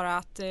liksom bara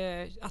att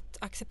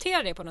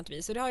acceptera det på något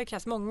vis. Och det har ju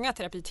krävts många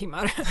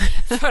terapitimmar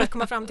för att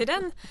komma fram till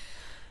den.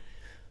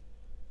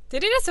 Det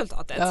är det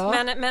resultatet.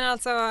 Ja. Men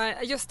alltså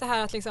just det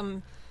här att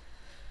liksom...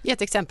 Ge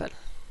ett exempel.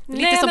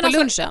 Lite som på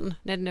lunchen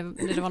när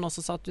det var någon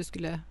som sa att du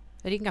skulle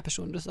ringa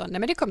personen. Du sa, nej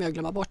men det kommer jag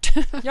glömma bort.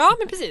 Ja,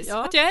 men precis.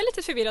 Ja. Att jag är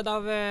lite förvirrad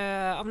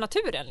av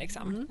naturen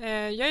liksom.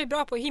 Jag är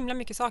bra på himla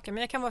mycket saker,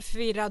 men jag kan vara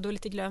förvirrad och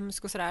lite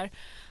glömsk och sådär.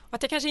 Och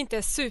att jag kanske inte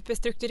är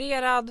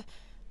superstrukturerad.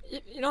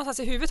 Någonstans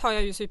i huvudet har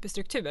jag ju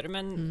superstruktur,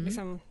 men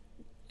liksom,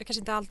 jag kanske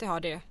inte alltid har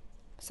det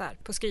så här,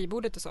 på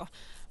skrivbordet och så.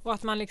 Och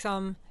att man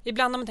liksom,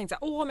 ibland har man tänkt så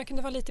här, men jag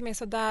kunde vara lite mer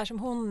så där som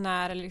hon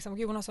är, eller liksom,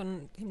 hon har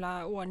sån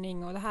himla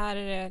ordning och här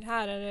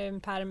är det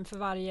en pärm för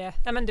varje,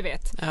 nej men du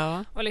vet.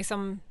 Ja. Och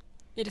liksom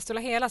i det stora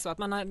hela så att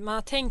man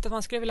har tänkt att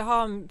man skulle vilja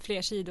ha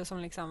fler sidor som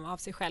liksom av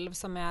sig själv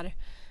som är,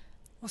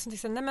 och så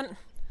tänkte jag, nej men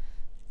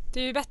det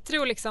är ju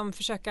bättre att liksom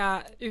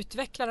försöka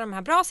utveckla de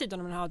här bra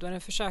sidorna man har då än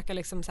att försöka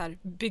liksom så här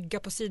bygga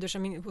på sidor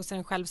som hos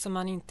en själv som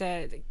man inte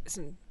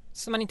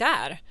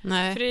är.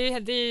 Nej. För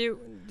det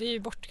är ju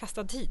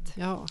bortkastad tid.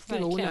 Ja, det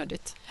är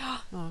onödigt.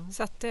 Ja.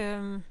 Så att,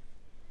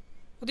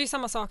 och det är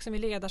samma sak som i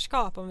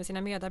ledarskap och med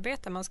sina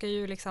medarbetare. Man ska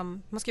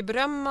ju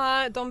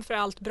berömma dem för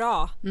allt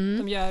bra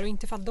de gör och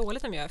inte för allt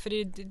dåligt de gör. För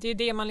det är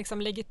det man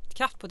liksom lägger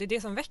kraft på. Det är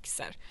det som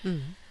växer.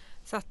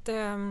 Så att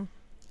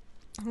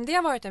det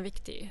har varit en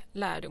viktig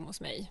lärdom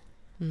hos mig.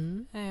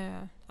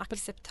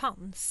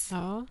 Acceptans.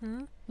 Ja.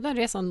 Och den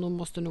resan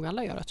måste nog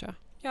alla göra, tror jag.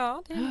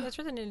 Ja, jag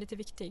tror att den är lite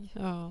viktig.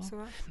 Ja.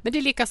 Så. Men det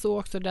är lika så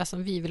också det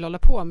som vi vill hålla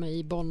på med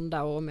i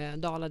Bonda och med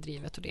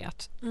Daladrivet och det.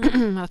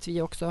 Att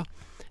vi också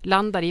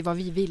landar i vad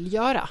vi vill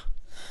göra.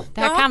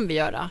 Det här kan vi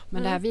göra,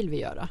 men det här vill vi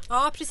göra.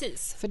 Ja,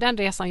 precis. För den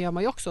resan gör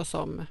man ju också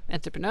som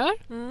entreprenör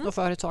och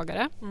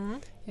företagare.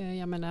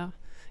 Jag menar,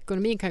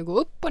 ekonomin kan ju gå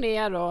upp och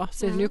ner och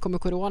nu kommer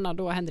corona,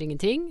 då händer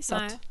ingenting. Så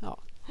att, ja.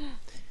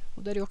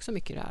 Och då är det också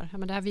mycket det här. Ja,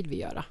 men det här vill vi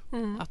göra.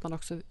 Att man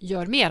också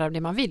gör mer av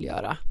det man vill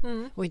göra.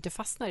 Och inte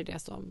fastnar i det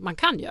som man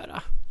kan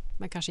göra.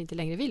 Man kanske inte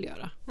längre vill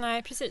göra.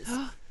 Nej, precis.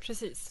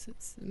 Precis.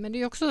 Men det är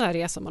ju också den här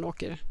resan man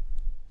åker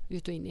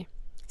ut och in i.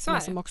 Så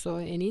som också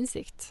är en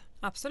insikt.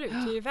 Absolut,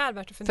 det är ju väl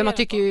värt att fundera. För man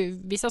tycker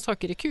ju vissa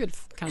saker är kul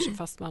kanske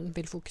fast man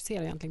vill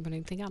fokusera egentligen på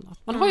någonting annat.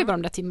 Man har ju bara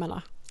de där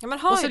timmarna. Ja, man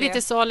har och så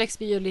lite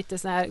Salexby och lite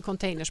såna här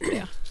containers på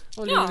det.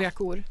 Och luriga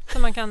kor.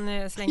 Som man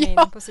kan slänga in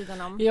på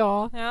sidan om.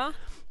 Ja.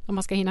 Om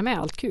man ska hinna med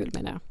allt kul,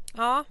 menar jag.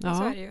 Ja,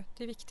 så är det ju.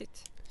 Det är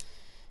viktigt.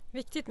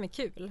 Viktigt med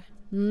kul.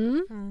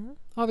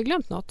 Har vi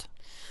glömt något?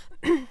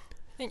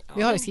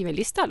 Vi har ju skrivit en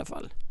lista i alla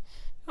fall.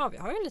 Ja, vi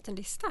har ju en liten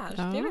lista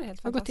här. Det är väl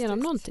helt fantastiskt. Har gått igenom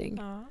någonting.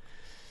 Ja.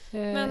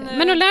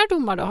 Men och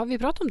lärdomar då? Har vi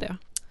pratat om det?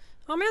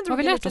 Ja, men jag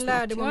drog lite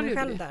lärdomar om mig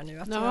själv där nu.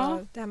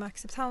 Att det här med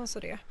acceptans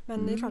och det.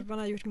 Men det är klart man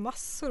har gjort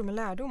massor med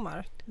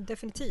lärdomar.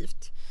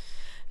 Definitivt.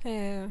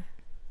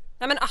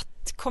 Men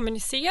att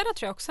kommunicera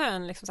tror jag också är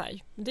en liksom så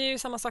här, det är ju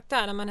samma sak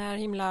där när man är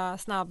himla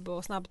snabb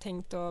och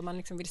snabbtänkt och man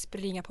liksom vill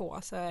springa på,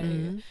 så är det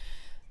ju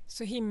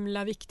så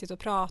himla viktigt att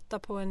prata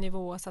på en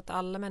nivå så att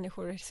alla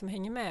människor liksom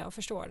hänger med och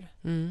förstår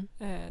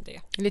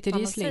det. Lite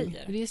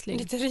Riesling.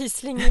 Lite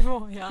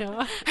Riesling-nivå,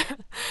 ja.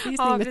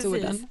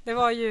 Riesling-metoden. Ja, det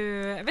var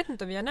ju, jag vet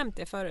inte om vi har nämnt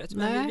det förut,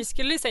 men vi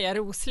skulle säga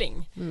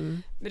Rosling.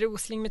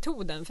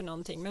 Rosling-metoden för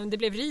någonting, men det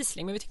blev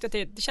Riesling, men vi tyckte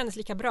att det kändes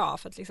lika bra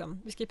för att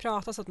liksom, vi ska ju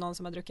prata så att någon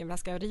som har druckit en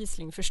flaska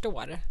Riesling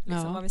förstår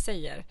liksom, vad vi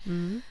säger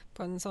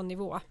på en sån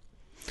nivå.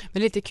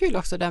 Men lite kul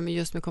också där med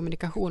just med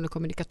kommunikation och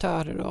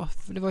kommunikatörer. Och,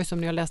 för det var ju som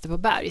när jag läste på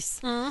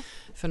Bergs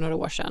för några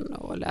år sedan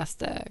och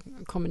läste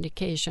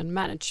Communication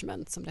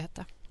Management som det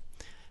hette.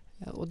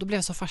 Och då blev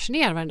jag så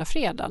fascinerad varenda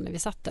fredag när vi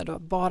satt där då,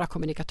 bara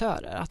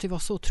kommunikatörer. Att vi var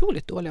så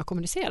otroligt dåliga att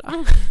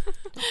kommunicera.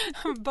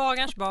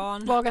 Bagarns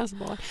barn. Bagarns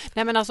barn.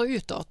 Nej men alltså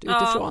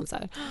utifrån så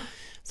här.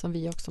 Som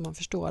vi också man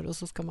förstår och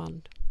så ska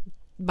man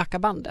backa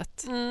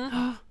bandet.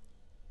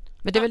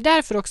 Men det är väl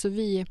därför också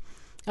vi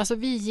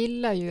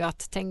gillar ju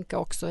att tänka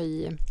också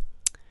i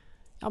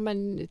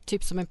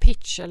typ som en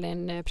pitch eller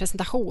en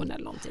presentation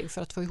eller någonting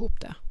för att få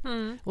ihop det.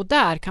 Och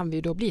där kan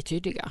vi då bli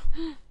tydliga.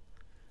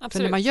 För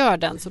när man gör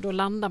den så då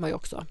landar man ju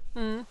också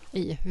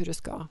i hur det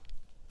ska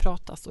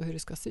pratas och hur det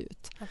ska se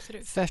ut.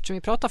 Absolut. För eftersom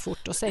vi pratar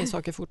fort och säger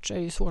saker fort så är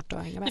det ju svårt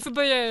att hänga med. Vi får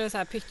börja göra så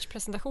här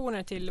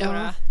pitch-presentationer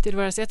till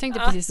våra... Så jag tänkte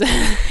precis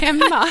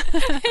hemma.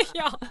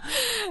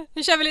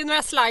 Nu kör vi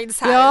några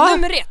slides här.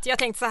 Nummer 1, jag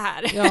tänkte så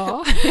här.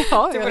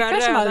 Till våra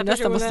röda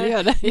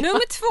personer.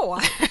 Nummer 2.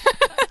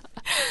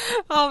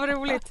 Vad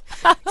roligt.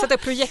 Sätta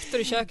upp projektor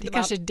i köket. Det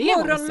kanske är det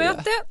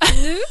morgonmöte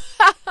nu.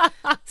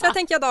 Så jag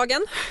tänker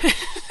dagen.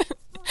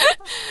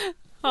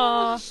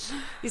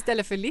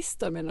 Istället för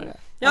listor menar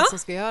du? Vad som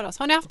ska göras.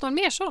 Har ni haft någon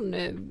mer sån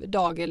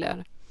dag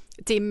eller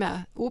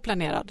timme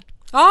oplanerad?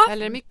 Ja,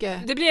 Eller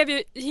mycket? det blev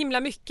ju himla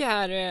mycket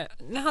här.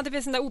 När hade vi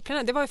en sån där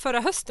oplanerad? Det var ju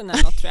förra hösten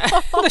eller något, tror jag.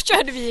 Då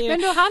körde vi...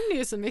 Men då hann ni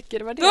ju så mycket.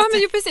 Det var det. Ja,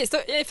 men ju precis.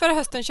 Förra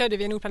hösten körde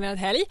vi en oplanerad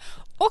helg.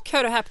 Och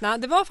hör och häpna,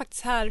 det var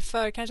faktiskt här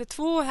för kanske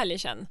 2 helger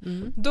sedan.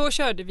 Då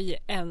körde vi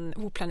en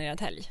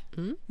oplanerad helg.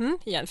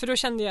 Igen. För då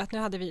kände jag att nu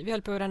hade vi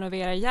höll på att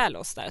renovera ihjäl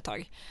oss där ett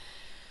tag.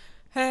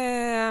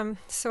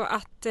 Så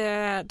att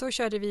då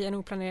körde vi en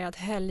oplanerad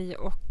helg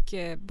och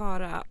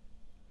bara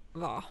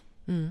var.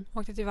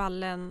 Åkte till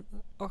vallen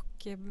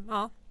och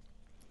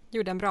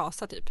gjorde en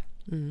brasa typ.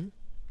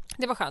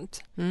 Det var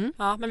skönt.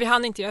 Ja, men vi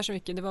hann inte göra så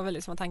mycket. Det var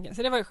väldigt som tanken.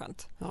 Så det var ju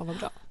skönt. Ja, vad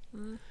bra.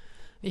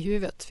 I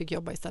huvudet fick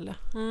jobba istället.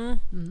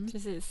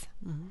 Precis.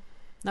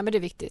 Nej, men det är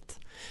viktigt.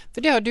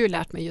 För det har du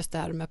lärt mig just det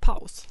här med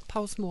paus.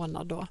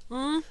 Pausmånad och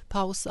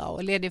pausa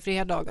och ledig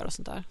fredagar och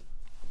sånt där.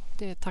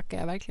 Det tackar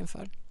jag verkligen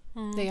för.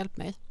 Det har hjälpt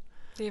mig.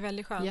 Det är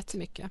väldigt skönt.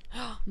 Jättemycket.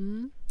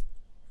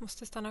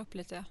 Måste stanna upp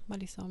lite. Man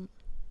liksom,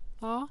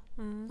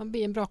 man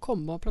blir en bra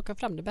kombo och plockar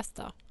fram det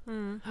bästa.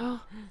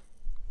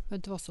 Och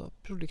inte vara så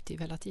produktiv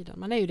hela tiden.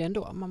 Man är ju det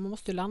ändå. Man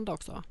måste ju landa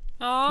också.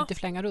 Ja. Inte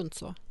flänga runt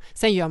så.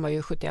 Sen gör man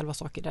ju 70-11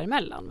 saker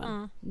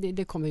däremellan. Men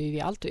det kommer ju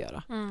vi alltid att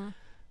göra.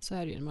 Så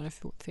är det ju när man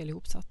är fel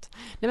ihopsatt.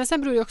 Nej, men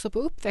sen beror det också på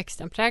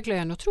uppväxten. Präglar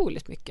jag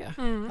otroligt mycket.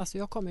 Alltså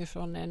jag kommer ju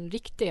från en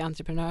riktig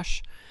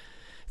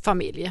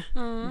entreprenörsfamilj.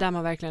 Där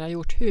man verkligen har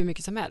gjort hur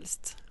mycket som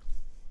helst.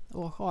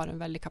 Och har en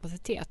väldig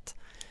kapacitet.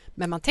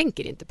 Men man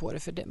tänker inte på det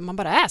för man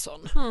bara är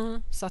sån.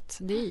 Så att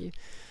det är ju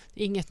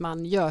inget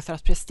man gör för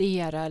att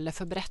prestera eller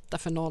för att berätta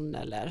för någon.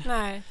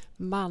 Eller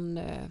man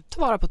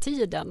tar vara på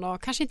tiden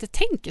och kanske inte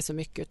tänker så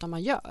mycket utan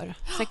man gör.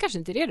 Sen kanske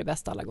inte det är det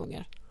bästa alla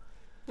gånger.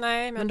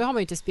 Nej, men då har man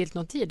ju inte spilt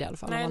någon tid i alla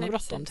fall. Nej, man har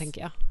bråttom,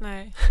 tänker jag.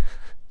 Nej.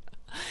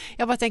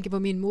 Jag bara tänker på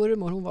min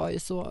mormor. Hon var ju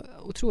så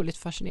otroligt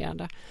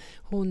fascinerande.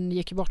 Hon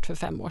gick bort för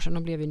 5 år sedan.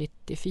 Hon blev ju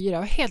 94. Jag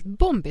var helt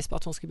bombis på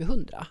att hon skulle bli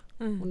 100.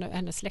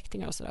 Hennes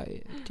släktingar och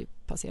sådär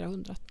typ passera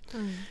 100.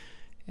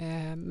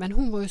 Men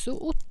hon var ju så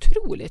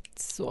otroligt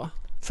så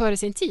före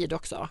sin tid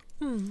också.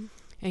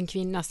 En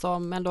kvinna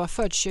som ändå var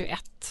född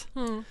 21.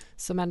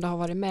 Som ändå har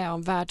varit med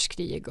om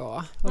världskrig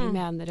och varit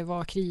med när det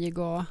var krig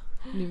och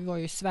nu var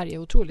ju Sverige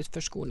otroligt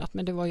förskonat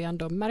men det var ju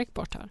ändå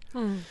märkbart här.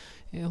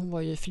 Hon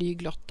var ju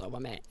flyglotta och var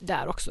med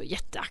där också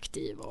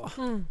jätteaktiv och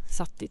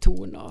satt i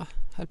torn och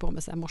höll på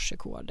med så här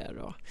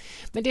morsekoder.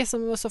 Men det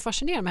som var så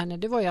fascinerande med henne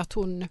det var ju att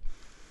hon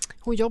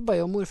jobbar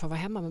ju och morfar var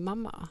hemma med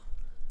mamma.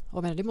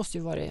 Och men det måste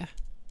ju vara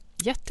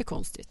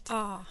jättekonstigt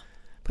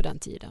på den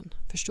tiden.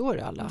 Förstår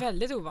du alla?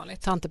 Väldigt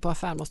ovanligt. Tanter på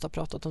affär måste ha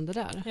pratat om det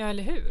där. Ja,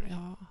 eller hur?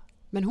 Ja.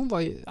 Men hon var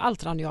ju,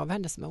 allt rann ju av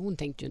henne men hon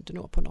tänkte ju inte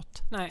nå på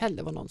något.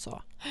 Heller vad någon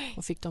sa.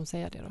 Och fick de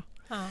säga det då.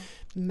 Ja.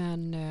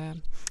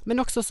 Men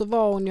också så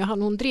var hon ju,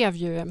 hon drev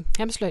ju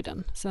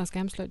hemslöjden, Svenska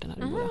hemslöjden här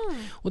i Mora.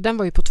 Och den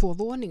var ju på 2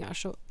 våningar.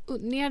 Så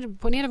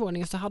på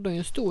nedervåningen så hade hon ju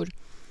en stor,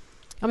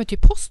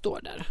 typ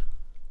postorder.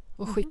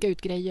 Och skicka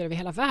ut grejer över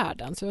hela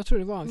världen. Så jag tror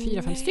det var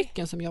 4-5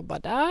 stycken som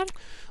jobbade där.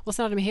 Och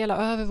sen hade de hela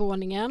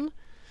övervåningen.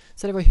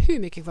 Så det var ju hur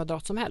mycket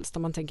kvadrat som helst.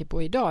 Om man tänker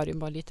på idag är det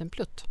bara en liten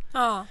plutt.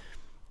 Ja.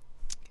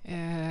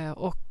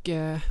 Och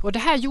det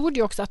här gjorde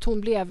ju också att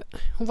hon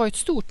var ett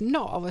stort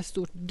nav och ett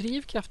stort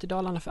drivkraft i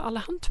Dalarna för alla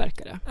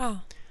hantverkare.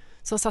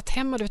 Som satt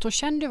hemma, du vet, hon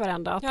kände ju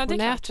varandra på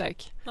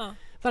nätverk.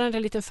 Varenda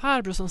liten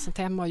farbror som satt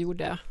hemma och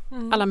gjorde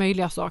alla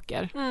möjliga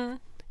saker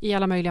i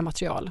alla möjliga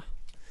material.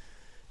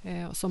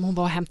 Som hon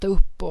var och hämtade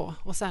upp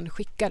och sen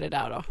skickade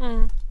där då.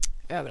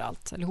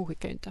 Överallt, eller hon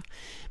skickade ju inte.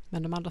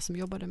 Men de andra som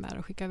jobbade med det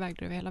och skickade iväg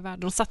det över hela världen.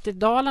 De satte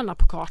Dalarna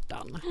på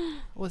kartan.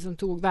 Och som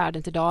tog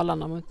världen till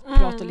Dalarna och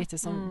pratade lite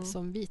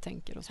som vi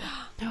tänker och så.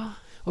 Ja.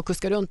 Och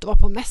kuskade runt och var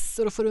på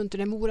mässor och få runt i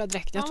den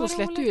Moradräkten. Jag tror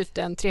släppte ut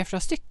 3-4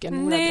 stycken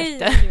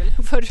Moradräkter.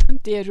 För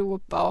runt i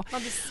Europa.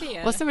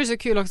 Och sen var det så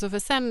kul också för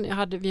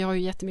sen vi har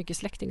ju jättemycket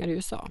släktingar i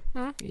USA.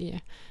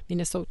 I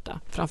Minnesota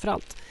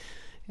framförallt.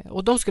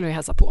 Och de skulle vi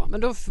hälsa på.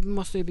 Men då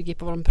måste vi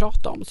begripa vad de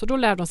pratar om. Så då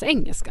lärde de sig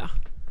engelska.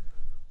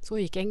 Så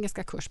gick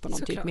engelska kurs på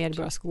någon typ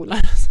medborgarskola.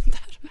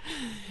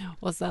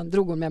 Och sen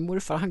drog hon med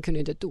morfar. Han kunde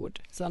inte ett ord.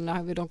 Så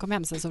när de kom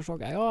hem sen så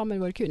frågade jag, men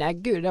det var kul. Nej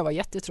gud, det var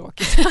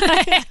jättetråkigt.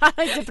 Han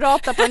har inte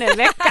pratat på en hel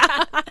vecka.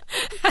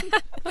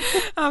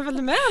 Han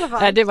följde med i alla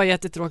fall. Nej, det var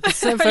jättetråkigt.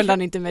 Sen följde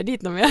han inte med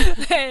dit någon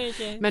mer. Nej,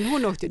 okay. Men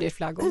hon åkte det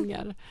flera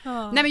gånger.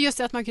 Nej, men just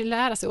det att man kunde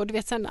lära sig. Och du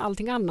vet sen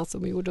allting annat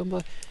som hon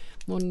gjorde.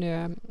 Hon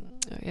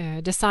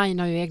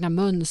designade ju egna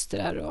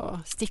mönster och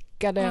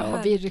stickade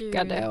och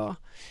virkade och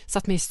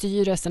satt med i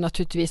styrelsen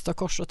naturligtvis då,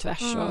 kors och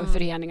tvärs och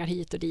föreningar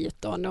hit och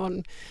dit. Och när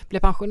hon blev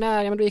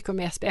pensionär, då gick hon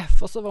med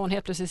SPF och så var hon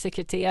helt plötsligt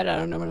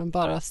sekreterare när hon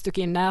bara stuck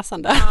in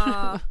näsan där.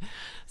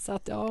 Så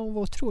att hon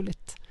var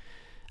otroligt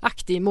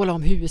aktiv, måla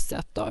om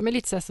huset och, men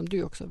lite så som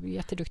du också,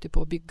 jätteduktig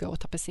på att bygga och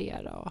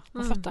tapetsera och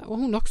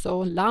hon också,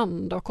 och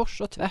land och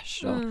kors och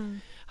tvärs och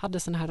hade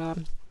sån här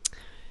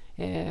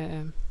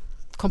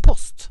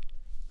kompost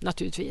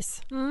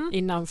naturligtvis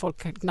innan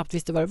folk knappt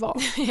visste vad det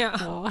var.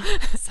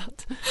 Så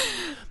att,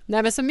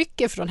 nej, men så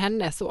mycket från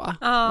henne så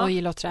och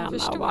gilla att träna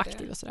och vara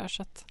aktiv och sådär,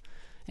 så att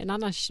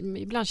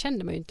ibland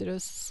känner man ju inte det,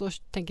 så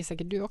tänker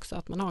säkert du också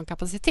att man har en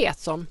kapacitet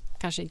som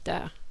kanske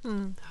inte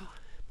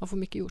Man får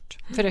mycket gjort.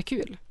 För det är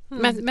kul.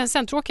 Men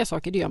sen tråkiga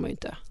saker, det gör man ju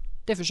inte.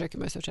 Det försöker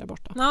man ju sortera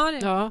bort då.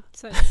 Ja,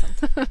 så är det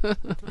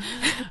sant.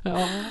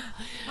 Ja.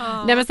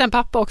 Nej, men sen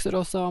pappa också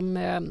då som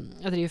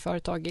jag driver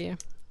företag i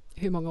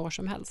hur många år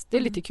som helst. Det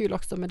är lite kul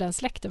också med den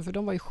släkten, för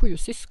de var ju 7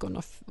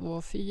 syskon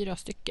och 4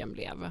 stycken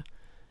blev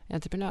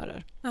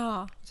entreprenörer.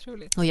 Ja,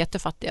 otroligt. Och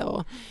jättefattiga,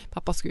 och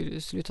pappa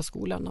skulle sluta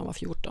skolan när han var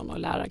 14 och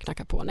läraren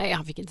knackade på. Nej,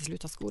 han fick inte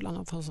sluta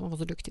skolan, han var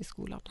så duktig i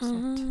skolan. Så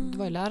att det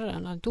var ju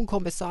läraren. När han tog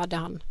kompis så hade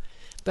han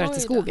börjat i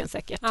skogen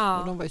säkert. Ja.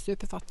 Och de var ju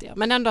superfattiga.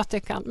 Men ändå att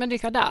det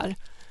är där.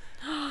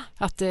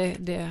 Att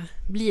det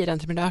blir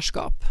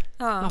entreprenörskap.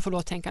 Ja. Man får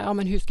då tänka,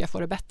 men hur ska jag få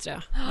det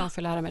bättre? Jag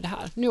får lära mig det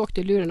här. Nu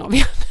åkte luren av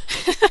igen.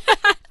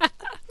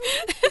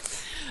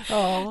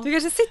 Ja. Du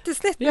kanske sitter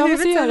snett med Ja,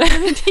 huvudet. så gör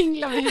det.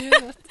 Dinglar med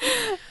huvudet.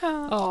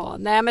 Ja,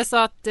 nej men så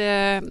att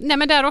nej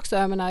men där också,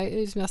 jag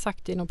menar, som jag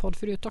sagt i någon podd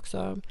förut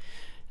också,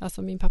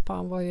 alltså min pappa,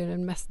 han var ju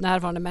den mest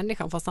närvarande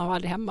människan fast han var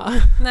aldrig hemma.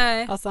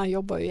 Nej. Alltså han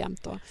jobbar ju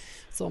jämt och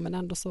så, men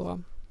ändå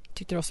så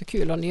tyckte det var så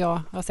kul. Och när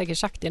jag har säkert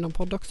sagt det i någon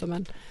podd också,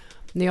 men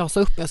när jag sa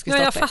upp mig, jag skulle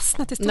jag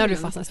fastnat i stolen. När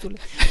du fastnat i stolen.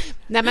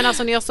 Nej men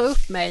alltså när jag sa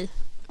upp mig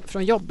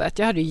från jobbet,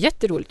 jag hade ju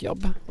jätteroligt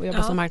jobb och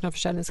jobbade som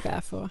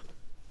marknadsförsäljningschef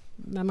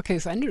men man kan ju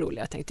få ännu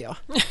roligare, tänkte jag.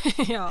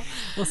 Ja.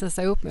 Och sen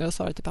sa jag upp mig och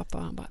sa det till pappa.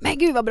 Han bara, men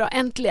gud vad bra,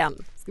 äntligen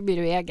ska bli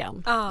du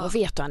egen. Och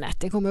vet du Anette,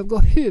 det kommer att gå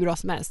hur bra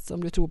som helst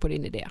om du tror på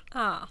din idé.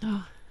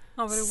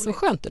 Vad roligt. Så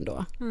skönt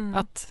ändå.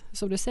 Att,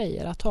 som du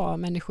säger, att ha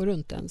människor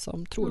runt en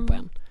som tror på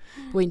en.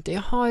 Och inte, hur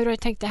har du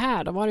tänkt det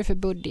här då? Vad har du för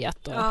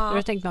budget? Och hur har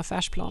du tänkt med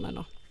affärsplanen?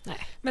 Och, nej.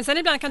 Men sen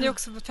ibland kan det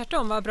också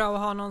tvärtom vara bra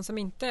att ha någon som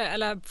inte,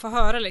 eller få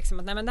höra liksom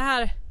att nej men det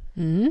här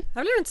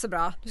blir inte så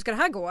bra. Hur ska det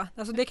här gå?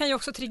 Alltså det kan ju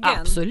också trigga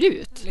en.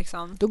 Absolut.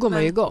 Liksom. Då går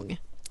man ju igång.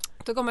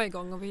 Då går man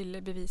igång och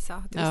vill bevisa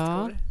att det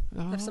går.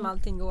 Eftersom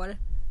allting går.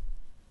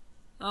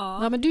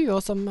 Ja, men du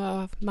och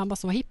som mamma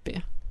som var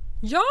hippie.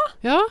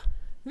 Ja.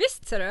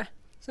 Visst ser du.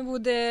 Som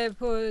bodde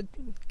på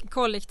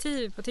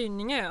kollektiv på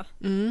Tynningö.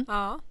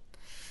 Ja.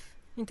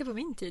 Inte på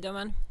min tid,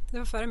 men det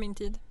var före min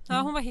tid.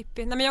 Ja, hon var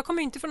hippie. Nej, men jag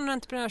kommer inte från en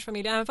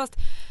entreprenörsfamilj, även fast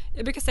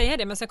jag brukar säga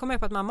det, men sen kommer jag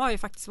på att mamma har ju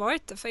faktiskt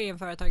varit för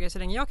egenföretagare så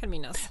länge jag kan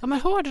minnas. Ja,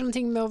 men har det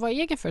någonting med att vara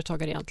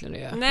egenföretagare egentligen att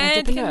göra? Nej,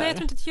 jag tror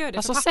inte att det gör det.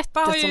 Alltså pappa sättet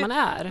har ju som man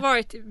är.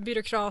 varit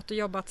byråkrat och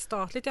jobbat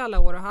statligt i alla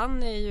år, och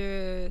han är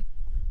ju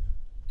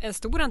en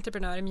stor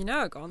entreprenör i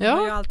mina ögon. Han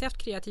har ju alltid haft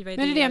kreativa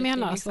idéer. Men det är det jag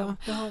menar. Liksom.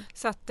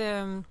 Så att...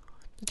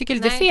 jag tycker det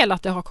är lite fel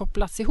att det har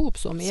kopplats ihop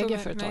så med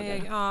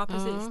egenföretagare. Ja,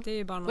 precis. Det är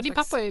ju bara någon och din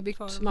pappa har ju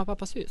byggt som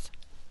pappas hus.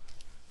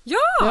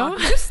 Ja,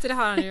 just det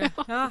har han ju.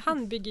 Ja,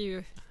 han bygger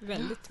ju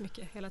väldigt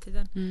mycket hela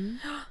tiden.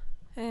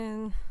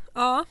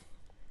 Ja.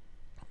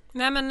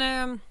 Nej men...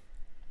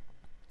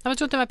 Jag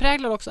tror inte man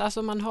präglar också.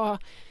 Alltså man har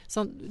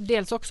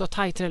dels också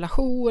tajt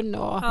relation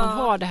och man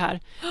har det här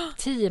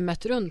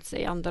teamet runt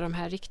sig. Andra de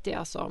här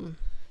riktiga som...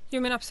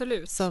 Jo men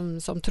absolut.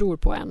 Som tror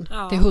på en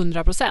till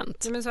 100%.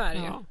 Ja, men så är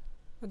det ju.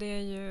 Och det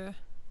är ju...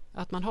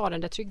 Att man har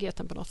den där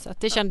tryggheten på något sätt.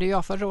 Det kände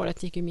jag förra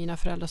året, gick ju mina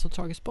föräldrar så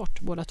tragiskt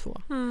bort, båda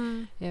två.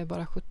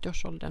 Bara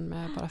 70-årsåldern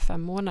med bara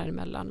 5 månader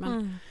emellan.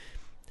 Men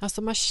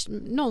alltså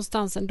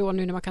någonstans ändå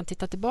nu när man kan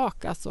titta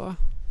tillbaka, så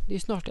det är ju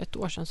snart 1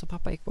 år sedan som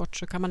pappa gick bort,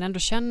 så kan man ändå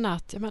känna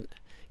att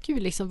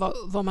gud, liksom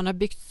vad man har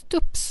byggt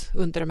upp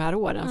under de här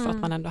åren för att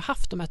man ändå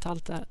haft de här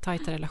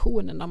tajta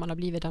relationerna, man har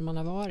blivit den man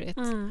har varit.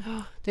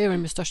 Det är ju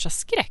min största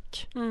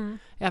skräck.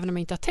 Även om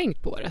jag inte har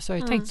tänkt på det, så har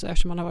jag tänkt så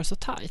eftersom man har varit så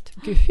tajt.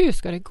 Gud, hur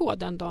ska det gå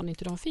den dagen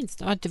inte de finns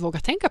där? Jag har inte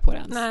vågat tänka på det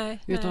ens. Nej,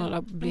 utan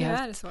att bli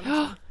helt... så,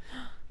 liksom.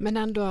 Men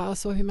ändå,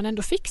 alltså, hur man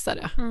ändå fixar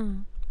det.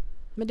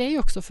 Men det är ju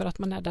också för att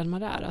man är den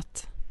man är,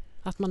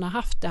 att man har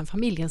haft den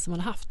familjen som man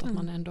har haft, att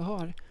man ändå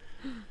har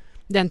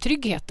den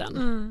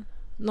tryggheten.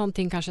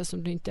 Någonting kanske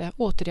som du inte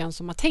återigen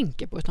som man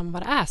tänker på, utan man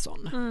bara är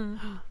sån.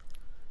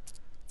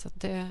 Så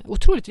att det är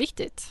otroligt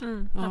viktigt.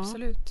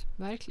 Absolut.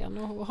 Verkligen.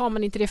 Och har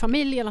man inte det i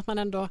familjen, att man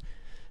ändå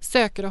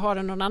söker och har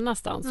det någon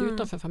annanstans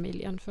utanför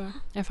familjen. För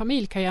en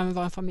familj kan ju även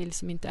vara en familj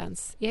som inte är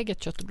ens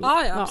eget kött och blod.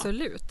 Ja,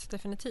 absolut.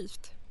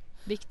 Definitivt.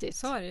 Viktigt.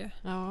 Så är det ju.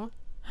 Ja.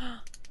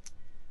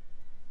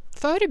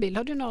 Förebild,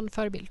 har du någon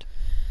förebild?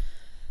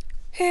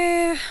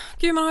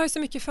 Gud, man har ju så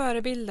mycket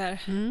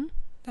förebilder.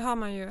 Det har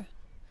man ju.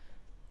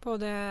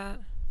 Både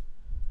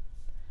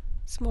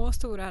små och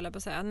stora, eller på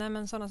att säga. Nej,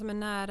 men sådana som är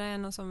nära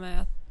en och som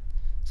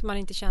man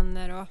inte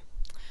känner. Och,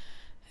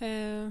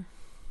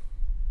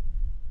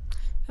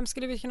 vem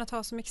skulle vi kunna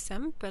ta som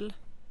exempel?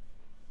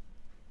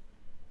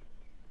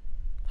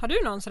 Har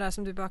du någon sådär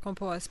som du bara kom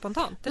på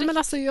spontant? Nej, men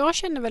alltså, jag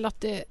känner väl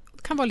att det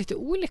kan vara lite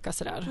olika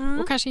sådär.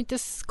 Och kanske inte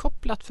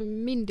kopplat för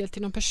min del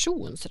till någon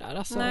person sådär.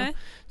 Alltså,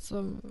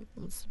 så,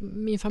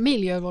 min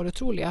familj har varit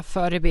otroliga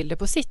förebilder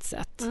på sitt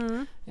sätt.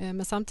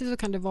 Men samtidigt så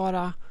kan det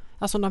vara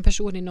alltså någon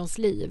person i någons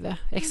liv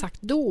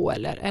exakt då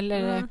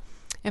eller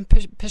en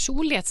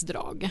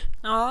personlighetsdrag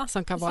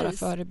som kan vara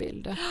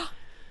förebild.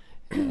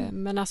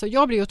 Men alltså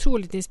jag blir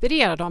otroligt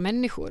inspirerad av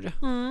människor.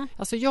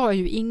 Alltså jag är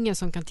ju ingen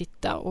som kan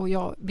titta, och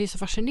jag blir så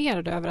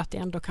fascinerad över att det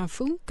ändå kan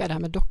funka det här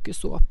med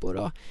dokusåpor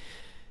och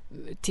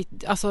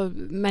alltså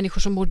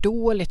människor som mår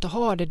dåligt och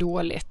har det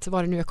dåligt,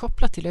 vad det nu är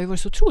kopplat till. Det har ju varit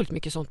så otroligt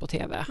mycket sånt på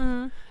tv.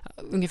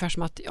 ungefär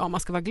som att man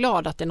ska vara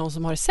glad att det är någon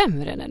som har det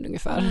sämre än en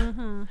ungefär.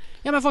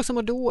 Ja, men folk som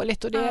mår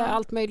dåligt och det är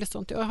allt möjligt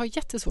sånt. Jag har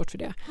jättesvårt för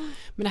det.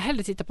 Men jag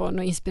hellre titta på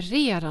något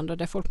inspirerande och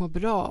där folk mår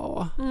bra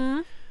och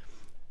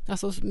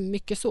alltså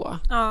mycket så.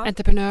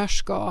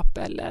 Entreprenörskap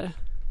eller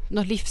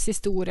någon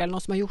livshistoria eller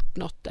någon som har gjort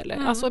något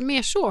eller alltså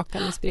mer så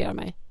kan inspirera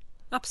mig.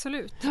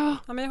 Absolut. Ja,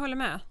 men jag håller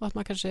med. Och att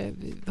man kanske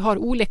har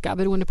olika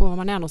beroende på var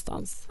man är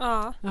någonstans.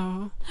 Ja.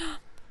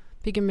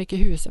 Bygger mycket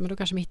hus, men då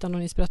kanske man hittar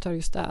någon inspiratör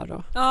just där.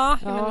 Och,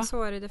 men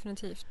så är det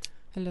definitivt.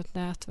 Eller ett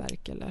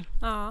nätverk. Eller.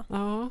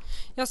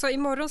 Ja, så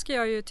imorgon ska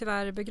jag ju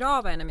tyvärr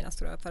begrava en av mina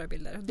stora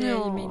förebilder. Det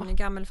är ju min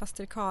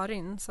gammelfaster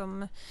Karin.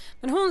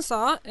 Men hon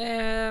sa...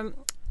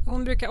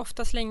 hon brukar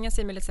ofta slänga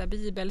sig med lite så här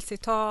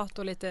bibelcitat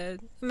och lite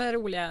med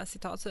roliga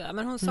citat sådär.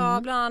 Men hon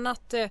sa bland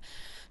annat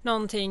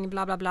någonting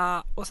bla bla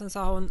bla och sen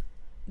sa hon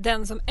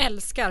den som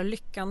älskar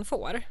lyckan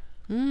får.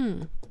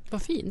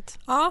 Vad fint.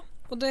 Ja,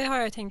 och det har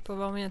jag tänkt på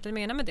vad hon egentligen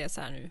menar med det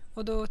så här nu.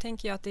 Och då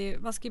tänker jag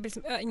att man ska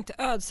liksom inte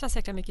ödsla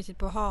säkert mycket tid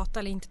på att hata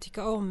eller inte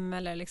tycka om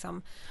eller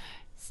liksom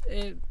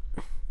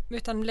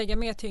utan lägga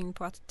mer tyngd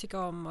på att tycka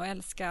om och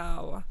älska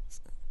och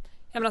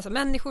jag menar alltså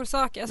människor,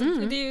 saker. Alltså,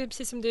 det är ju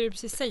precis som du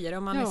precis säger.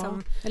 Om man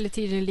liksom... Eller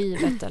tiden i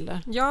livet.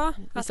 Eller...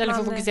 Istället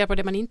för att fokusera på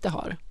det man inte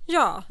har.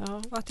 Ja.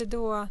 Och att det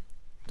då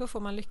får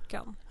man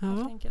lyckan.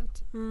 Helt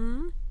enkelt.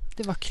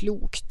 Det var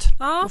klokt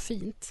och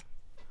fint.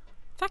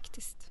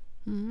 Faktiskt.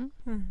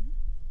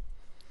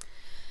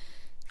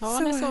 Ja,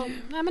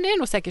 men det är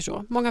nog säkert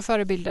så. Många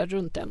förebilder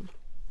runt en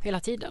hela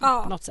tiden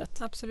på något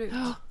sätt. Absolut.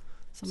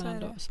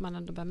 Som man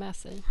ändå bär med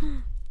sig.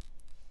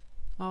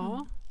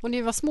 Ja. Och när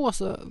vi var små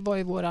så var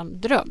ju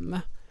våran dröm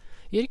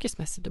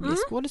yrkesmässigt att bli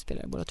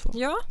skådespelare båda två.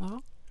 Ja.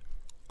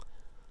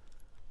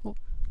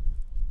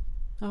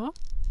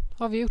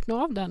 Har vi gjort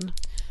något av den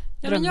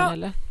drömmen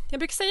eller? Jag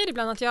brukar säga det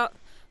ibland att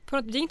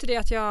det är inte det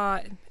att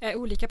jag är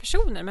olika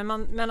personer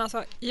men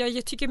alltså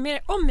jag tycker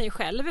mer om mig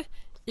själv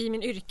i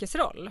min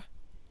yrkesroll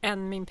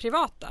än min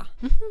privata.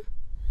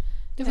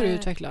 Det får du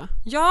utveckla.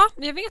 Ja,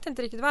 jag vet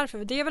inte riktigt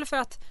varför. Det är väl för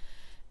att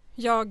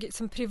jag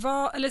som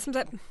privat eller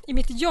som i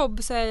mitt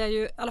jobb så är jag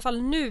ju i alla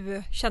fall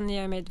nu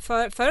känner jag mig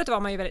förut var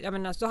man ju väldigt, jag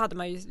menar, då hade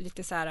man ju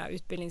lite så här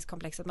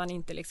utbildningskomplex att man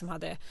inte liksom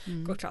hade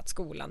gått klart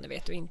skolan, du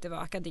vet, och inte var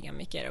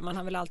akademiker och man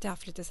har väl alltid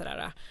haft lite så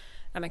där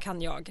men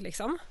kan jag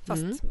liksom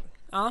fast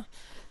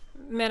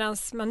medan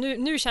man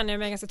nu känner jag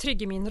mig ganska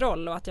trygg i min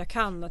roll och att jag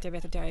kan och att jag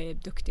vet att jag är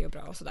duktig och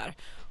bra och sådär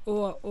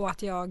och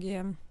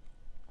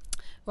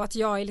att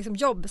jag i liksom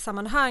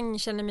jobbsammanhang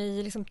känner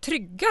mig liksom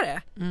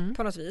tryggare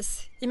på något vis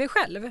i mig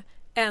själv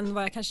än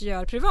vad jag kanske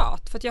gör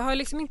privat. För att jag har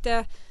liksom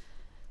inte...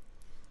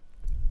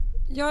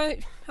 jag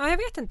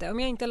vet inte om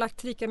jag inte har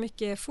lagt lika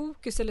mycket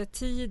fokus eller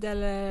tid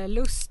eller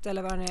lust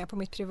eller vad det är på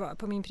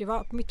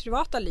mitt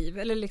privata liv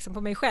eller liksom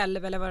på mig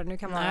själv eller vad det nu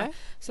kan vara.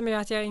 Som gör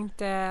att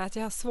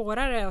jag har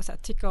svårare att så här,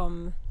 tycka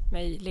om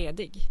mig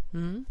ledig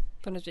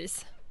på något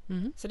vis.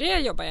 Så det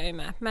jobbar jag ju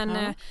med.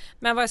 Men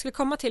vad jag skulle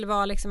komma till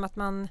var liksom att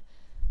man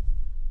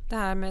det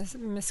här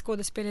med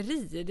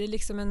skådespeleri, det är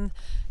liksom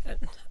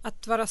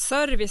att vara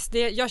service,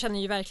 jag känner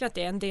ju verkligen att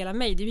det är en del av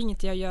mig, det är ju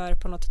inget jag gör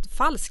på något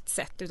falskt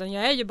sätt utan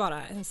jag är ju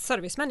bara en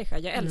servicemänniska,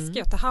 jag älskar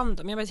ju att ta hand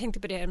om, jag tänkte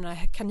på det med de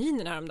här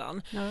kaninerna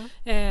häromdagen.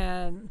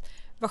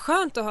 Vad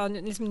skönt att ha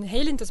liksom,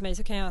 Hailey inte hos mig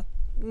så kan jag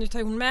nu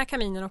tar hon med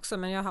kaminen också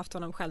men jag har haft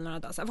honom själv några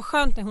dagar. Så vad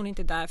skönt när hon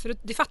inte är där för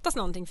det fattas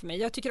någonting för mig.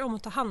 Jag tycker om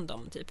att ta hand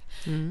om typ.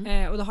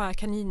 Och då har jag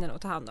kaninen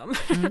att ta hand om.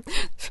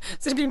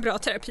 Så det blir en bra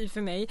terapi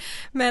för mig.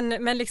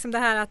 Men liksom det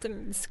här att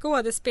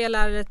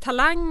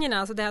skådespelartalangerna,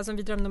 alltså det här som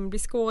vi drömde om att bli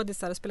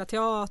skådisar och spela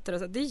teater och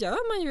så, det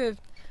gör man ju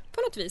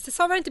på något vis.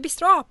 Det var inte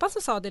Bistro Apan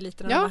som sa det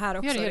lite när de var här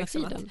också. Gör det hela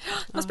liksom, tiden.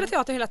 Man spelar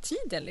teater hela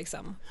tiden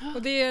liksom.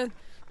 Och det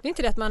är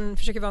inte det att man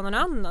försöker vara någon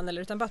annan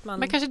eller utan bara att man...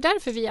 Men kanske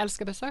därför vi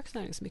älskar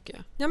besöksnäring så mycket.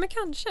 Ja, men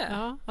kanske.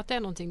 Ja, att det är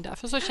någonting där.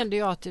 För så kände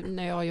jag att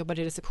när jag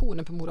jobbade i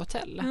receptionen på Mora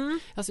Hotel.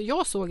 Alltså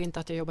jag såg inte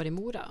att jag jobbade i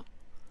Mora.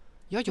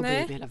 Jag jobbade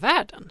ju med hela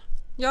världen.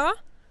 Ja.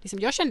 Liksom,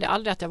 jag kände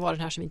aldrig att jag var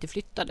den här som inte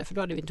flyttade för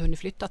då hade vi inte hunnit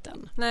flyttat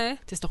än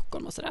till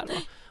Stockholm och sådär.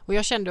 Och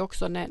jag kände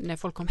också när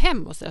folk kom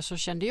hem och så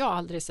kände jag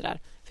aldrig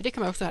sådär, för det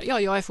kan man också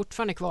höra, jag är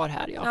fortfarande kvar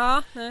här.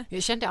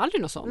 Jag kände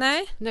aldrig något sånt.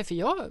 Nej, för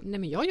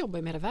jag jobbar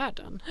ju med hela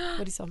världen.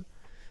 Och liksom,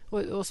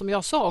 och som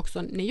jag sa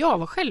också, när jag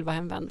var själva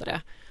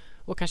hemvändare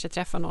och kanske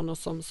träffade någon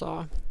som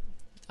sa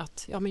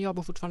att ja, men jag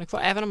bor fortfarande kvar,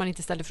 även om man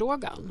inte ställde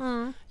frågan.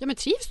 Ja, men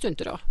trivs du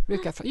inte då?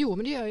 Jo,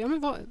 men det gör jag.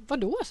 Men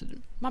vadå?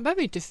 Man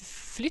behöver ju inte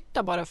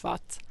flytta bara för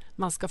att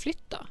man ska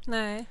flytta.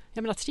 Nej.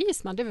 Jag menar,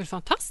 trivs man, det är väl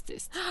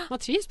fantastiskt. Man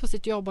trivs på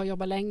sitt jobb och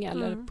jobbar länge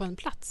eller på en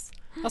plats.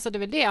 Alltså det är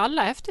väl det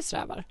alla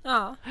eftersträvar.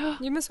 Ja,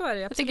 men så är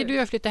det. Absolut. Jag tänker du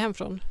har flyttat hem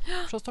från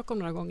Stockholm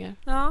några gånger.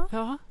 Ja,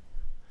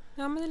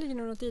 men det ligger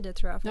nog något i det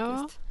tror jag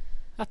faktiskt. Ja.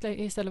 Att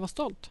istället vara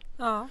stolt.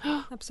 Ja,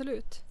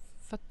 absolut.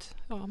 För att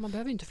man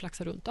behöver inte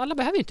flaxa runt. Alla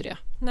behöver inte det.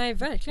 Nej,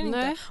 verkligen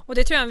inte. Och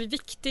det tror jag är en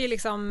viktig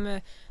liksom,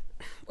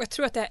 och jag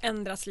tror att det har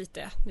ändrats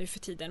lite nu för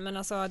tiden. Men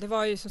alltså, det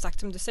var ju som sagt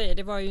som du säger,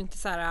 det var ju inte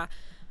så här,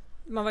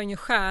 man var ingen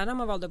stjärna,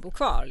 man valde att bo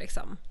kvar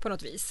liksom, på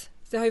något vis.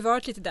 Det har ju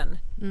varit lite den.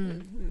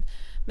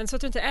 Men så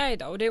tror jag inte det är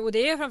idag. Och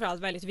det är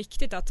framförallt väldigt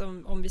viktigt att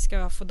om vi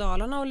ska få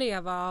Dalarna att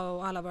leva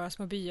och alla våra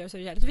små byar, så är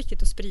det jävligt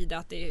viktigt att sprida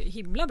att det är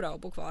himla bra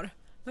att bo kvar. Man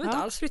behöver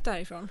inte alls flytta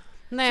härifrån.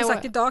 Nej, som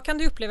sagt, idag kan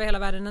du uppleva hela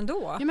världen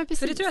ändå. Ja,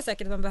 för det tror jag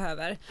säkert att man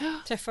behöver.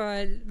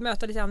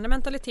 Möta lite andra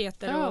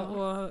mentaliteter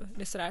och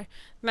det sådär.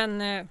 Men...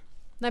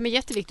 Nej, men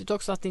jätteviktigt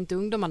också att inte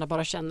ungdomarna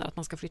bara känner att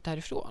man ska flytta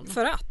härifrån.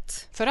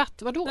 För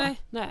att? Vadå?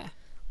 Nej.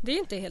 Det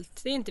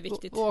är inte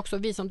viktigt. Och också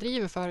vi som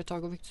driver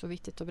företag och så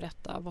viktigt att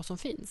berätta vad som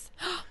finns.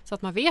 Så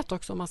att man vet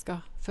också om man ska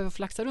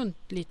flaxa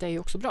runt lite är ju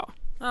också bra.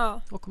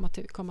 Ja. Och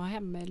komma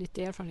hem med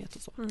lite erfarenhet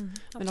och så.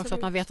 Men också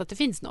att man vet att det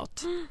finns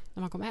något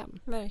när man kommer hem.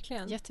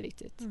 Verkligen.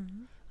 Jätteviktigt.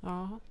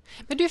 Ja.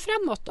 Men du,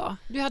 framåt då?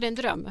 Du hade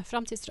en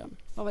framtidsdröm.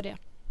 Vad var det?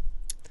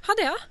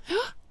 Hade jag?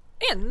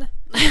 En?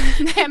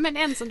 Nej, men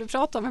en som du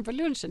pratade om på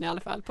lunchen i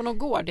alla fall. På någon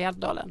gård i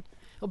Älvdalen.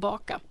 Och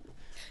baka.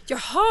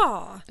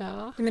 Jaha!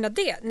 Ja. Du menar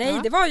det? Nej,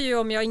 det var ju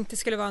om jag inte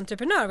skulle vara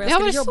entreprenör. Vad jag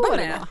skulle jobba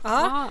med.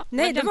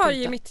 Nej, det var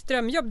ju mitt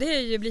drömjobb. Det är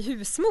ju att bli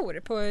husmor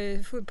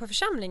på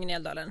församlingen i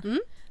Älvdalen.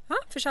 Ja,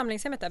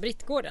 församlingshemmet där,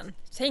 Brittgården.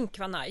 Tänk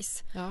vad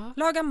nice. Ja.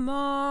 Laga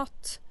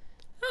mat.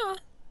 Ja.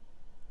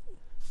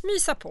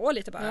 Mysa på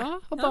lite bara.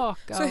 Ja, och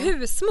baka. Så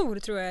husmor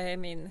tror jag är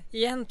min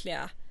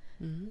egentliga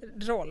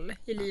roll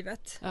i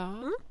livet.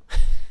 Ja.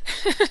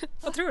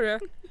 Vad tror du?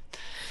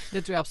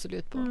 Det tror jag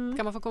absolut på.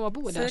 Kan man få komma och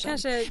bo där sen?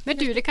 Kanske... Men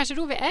du, det kanske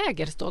då vi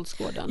äger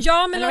Stoltsgården.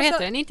 Ja, men eller vad alltså...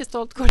 heter den? Inte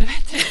Stoltgården, vad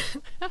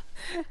heter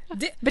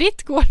det?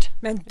 Brittgård.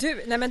 Men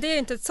du, nej men det är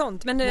inte ett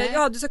sånt. Men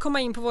du ska komma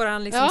in på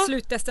våran liksom,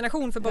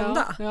 slutdestination för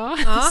Bonda. Ja.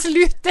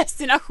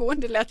 Slutdestination,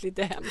 det lät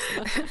lite hemskt.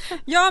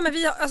 Ja, men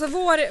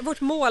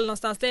vårt mål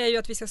någonstans, det är ju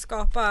att vi ska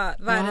skapa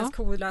världens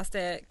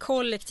coolaste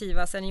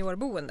kollektiva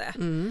seniorboende.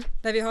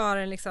 Där vi har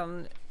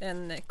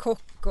en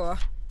kock och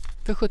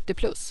för 70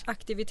 plus.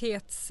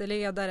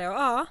 Aktivitetsledare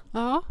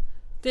och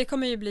det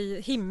kommer ju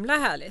bli himla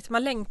härligt.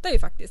 Man längtar ju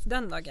faktiskt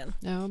den dagen.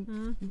 Ja,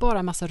 bara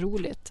en massa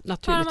roligt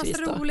naturligtvis.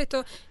 Bara en massa roligt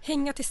och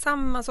hänga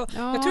tillsammans. Och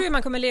jag tror ju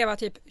man kommer leva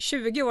typ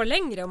 20 år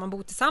längre om man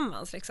bor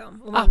tillsammans.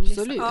 Liksom. Och man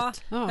absolut.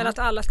 Men att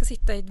alla ska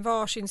sitta i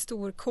varsin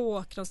stor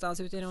kåk någonstans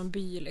ute i någon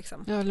by.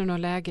 Liksom. Ja, eller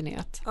någon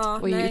lägenhet.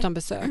 Och utan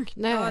besök.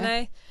 Nej. Ja,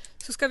 nej.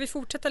 Så ska vi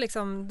fortsätta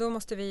då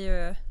måste vi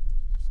ju...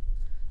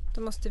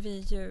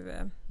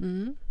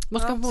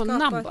 Man ska få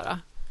namn bara.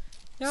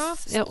 Ja,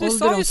 du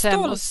sa ju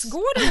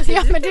Stoltsgården.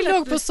 Ja, men det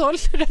låg på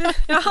Sollerö.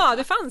 Jaha,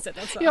 det fanns ett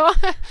alltså. Ja,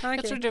 okay.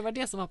 Jag trodde det var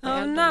det som var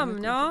på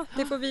namn,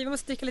 det får vi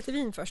måste dricka lite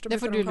vin först. Det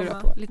får du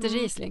lura på. Lite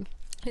Riesling.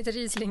 Lite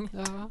Riesling.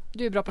 Ja,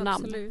 du är bra på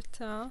namn. Absolut,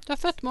 ja. Du har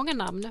fått många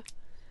namn.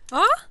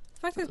 Ja,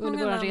 faktiskt många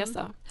namn. Under vår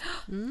resa.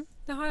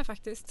 Det har jag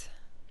faktiskt.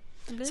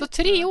 Så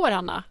 3 år,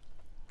 Anna.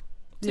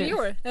 3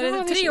 år? Är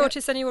det 3 år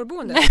till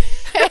seniorboende?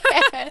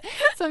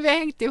 Som vi har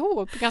hängt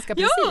ihop ganska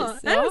precis. Ja,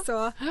 är det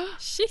så?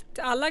 Shit,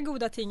 alla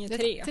goda ting är 3.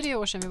 Det är 3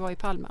 år sedan vi var i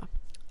Palma.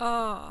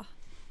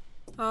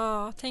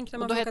 Tänk när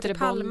man får åka till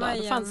Palma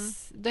igen.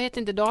 Det hette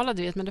inte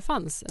Daladrivet, men det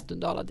fanns ett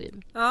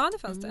Daladriv. Ja, det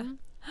fanns det.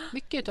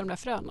 Mycket av de där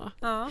fröna.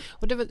 Ja.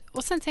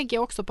 Och sen tänker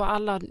jag också på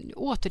alla,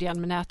 återigen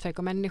med nätverk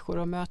och människor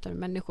och möten med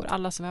människor,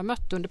 alla som vi har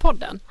mött under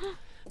podden.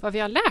 Vad vi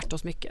har lärt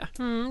oss mycket.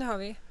 Det har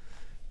vi.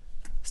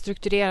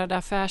 Strukturerade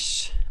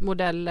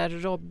affärsmodeller,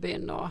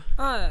 Robin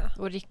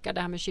och Rickard,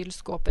 det här med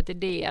kylskåpet,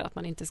 idéer att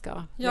man inte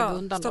ska lägga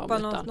undan stoppa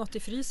dem. Stoppa något i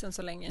frysen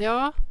så länge.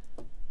 Ja,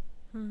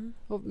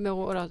 och med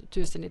våra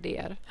 1000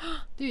 idéer.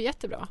 Det är ju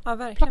jättebra. Ja,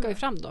 verkligen. Plockar vi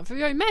fram dem. För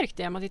vi har ju märkt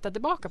det, om man tittar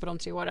tillbaka på de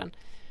 3 åren,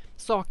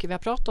 saker vi har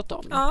pratat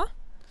om. Ja.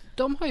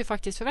 De har ju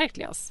faktiskt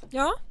förverkligats.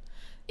 Ja.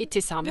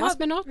 Tillsammans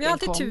med något. Vi har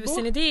alltid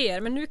 1000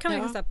 idéer, men nu kan vi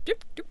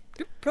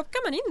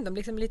plockar man in dem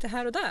liksom lite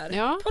här och där.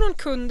 Ja. På någon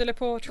kund eller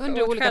på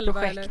under olika själva,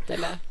 projekt.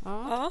 Eller.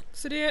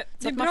 Så det är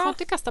så bra. Man får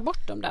inte kasta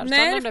bort dem där.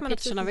 Nej, så de där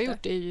pitcherna vi har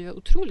gjort är ju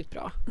otroligt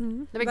bra.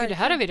 Det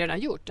här har vi redan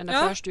gjort, den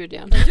där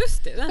förstudien. Ja,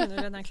 just det, den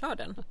är redan klar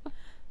den.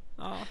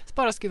 Ja.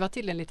 Bara skruva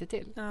till den lite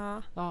till.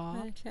 Ja,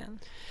 verkligen.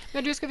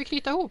 Men du, ska vi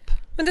knyta ihop?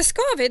 Men det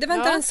ska vi, det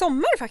väntar en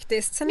sommar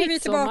faktiskt. Sen är vi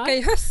tillbaka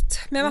i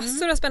höst med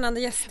massor av spännande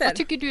gäster. Vad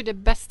tycker du är det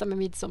bästa med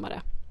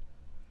midsommar?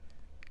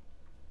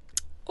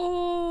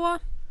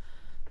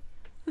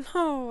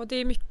 Det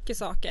är mycket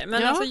saker.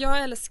 Men alltså,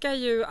 jag älskar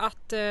ju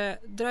att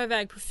dra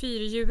iväg på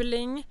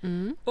fyrhjuling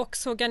och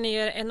såga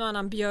ner en och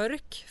annan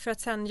björk för att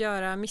sen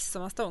göra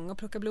midsommarstång och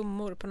plocka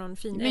blommor på någon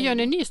fin äng. Men gör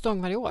ni en ny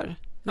stång varje år?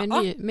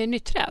 Med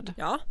nytt träd?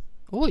 Ja.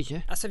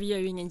 Oj! Alltså vi gör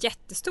ju ingen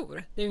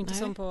jättestor. Det är ju inte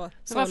som på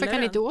Sollerö. Varför kan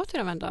ni inte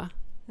återanvända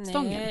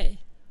stången?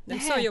 Nej,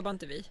 så jobbar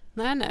inte vi.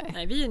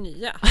 Nej, vi är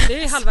nya.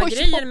 Det är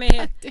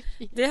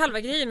halva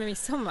grejen med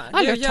midsommar. Det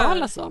har jag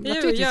talas om.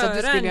 Naturligtvis att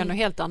du skulle göra något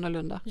helt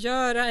annorlunda.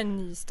 Göra en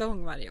ny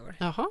stång varje år.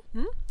 Jaha,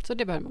 så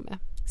det börjar man med.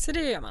 Så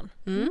det gör man.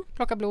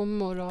 Plocka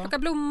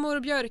blommor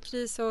och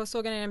björkris och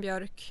såga ner en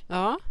björk.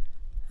 Ja.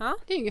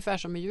 Det är ungefär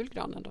som med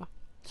julgranen då.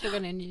 Såga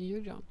ner en ny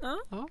julgran.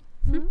 Ja.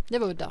 Det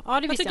var udda. Ja,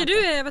 det vad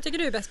tycker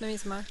du är bäst med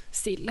midsommar?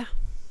 Sill.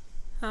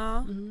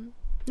 Ja.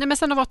 Nej, men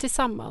sen att vara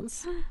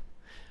tillsammans.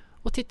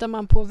 Och tittar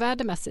man på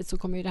vädermässigt så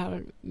kommer ju det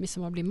här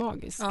midsommar bli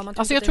magiskt. Ja,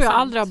 alltså jag tror jag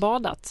aldrig har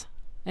badat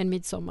en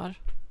midsommar.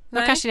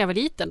 Kanske när jag var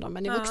liten då,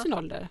 men i vuxen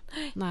ålder.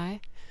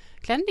 Nej.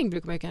 klänning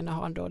brukar man ju kunna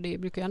ha ändå. Det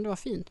brukar ju ändå vara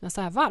fint, men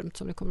så här varmt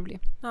som det kommer att bli.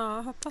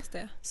 Ja, hoppas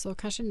det. Så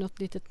kanske något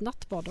litet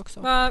nattbad också.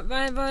 Vad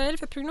är det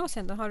för prognos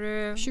egentligen? Har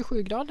du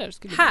 27 grader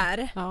skulle här?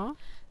 det bli. Ja.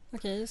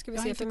 Okej, nu ska vi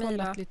Jag har se inte för mig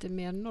kollat då. lite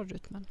mer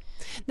norrut. Men...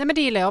 Nej, men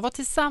det gillar jag. Att vara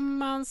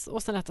tillsammans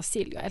och sen äta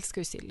sill. Jag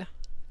älskar ju sill.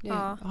 Det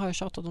har jag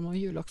tjatat om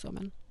jul också.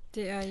 Men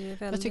Det är ju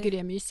väldigt jag tycker det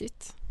är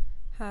mysigt.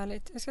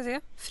 härligt. Jag ska se.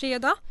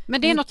 Fredag.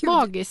 Men det är något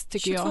magiskt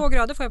tycker 22 jag.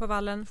 grader får jag på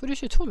vallen. Får du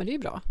 22, men det är ju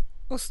bra.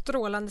 Och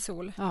strålande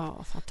sol.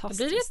 Ja,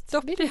 fantastiskt.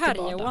 Då blir det ett dopp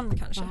i Härjeån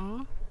kanske.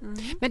 Ja.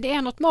 Men det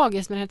är något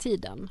magiskt med den här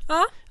tiden.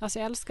 Ja, Alltså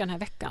jag älskar den här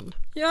veckan.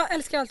 jag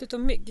älskar allt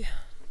utom mygg.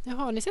 Jaha,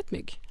 har ni sett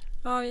mygg?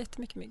 Ja,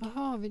 jättemycket mygg.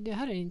 Jaha, det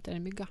här är inte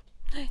en mygga.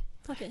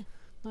 Okej.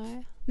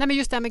 Nej, men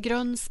just det här med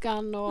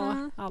grönskan och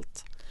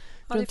allt.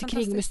 Ja, det är Runt omkring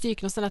fantastiskt.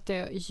 mystiken och sen att det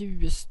är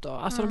ljust.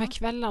 Och, alltså de här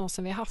kvällarna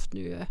som vi har haft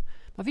nu.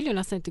 Man vill ju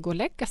nästan inte gå och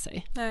lägga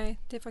sig. Nej,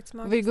 det är faktiskt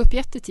Man magiskt. vill gå upp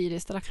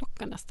jättetidigt, ställa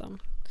klockan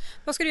nästan.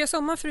 Vad ska du göra i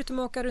sommar förutom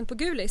att åka runt på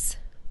Gulis?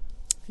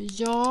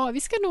 Ja,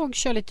 vi ska nog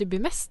köra lite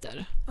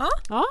bemäster.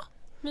 Ja,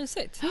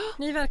 Mysigt.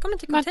 Ni är välkomna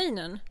till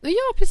containern.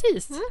 ja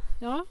precis.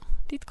 Ja,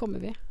 dit kommer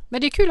vi.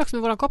 Men det är kul också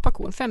med våran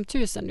kopparkorn.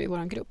 5000 nu i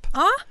våran grupp.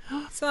 Ja,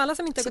 så alla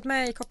som inte har gått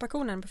med i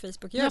kopparkornen på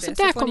Facebook gör Ja, det. så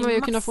där får kommer ni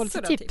vi kunna få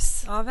massor lite av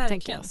tips. Ja, Tänker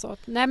verkligen. jag. Så att,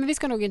 nej, men vi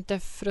ska nog inte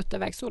frutta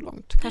iväg så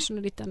långt. Kanske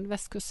en liten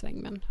västkustsväng,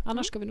 men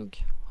annars ska vi nog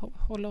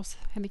hålla oss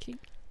hemikring.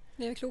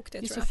 Det är klokt det,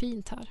 Det är tror så jag.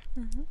 fint här.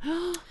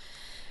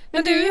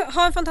 Men du,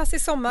 har en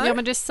fantastisk sommar. Ja,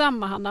 men det är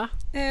samma, Hanna.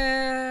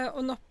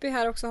 Och Noppi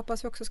här också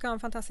hoppas vi också ska ha en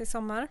fantastisk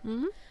sommar.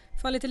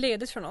 Få lite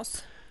ledigt från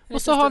oss.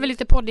 Och så har vi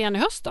lite podd igen i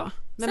höst då.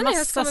 Med Sen i höst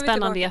massa kommer vi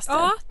spännande tillbaka. gäster.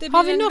 Ja, det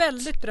Har blir vi en något-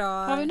 väldigt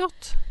bra... Har vi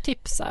något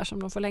tips här som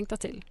de får längta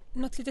till?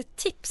 Något litet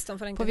tips de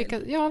får längta På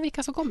till?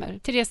 vilka som kommer?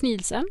 Therese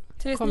Nielsen.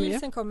 Therese kommer ju.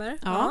 Nielsen kommer.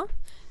 Ja.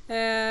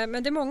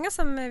 Men det är många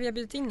som vi har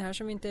bjudit in här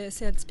som vi inte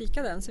ser helt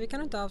spikade än. Så vi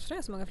kan inte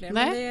avslöja så många fler.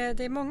 Nej. Men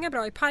det är många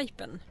bra i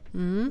pipen.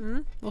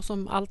 Och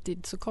som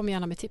alltid så kom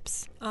gärna med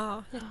tips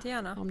Ja,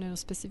 jättegärna. om det är något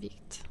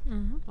specifikt.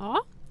 Mm.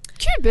 Ja,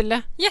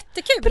 kul!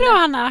 Jättekul! Bra,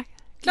 Hanna!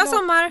 Glad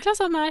sommar! Glad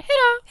sommar! Hej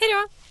då! Hej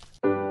då!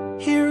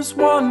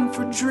 Here's one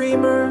for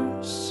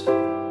dreamers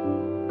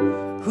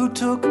who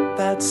took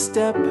that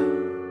step.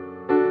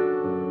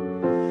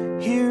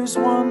 Here's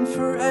one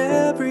for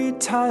every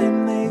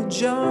time they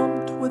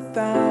jumped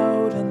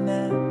without a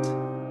net.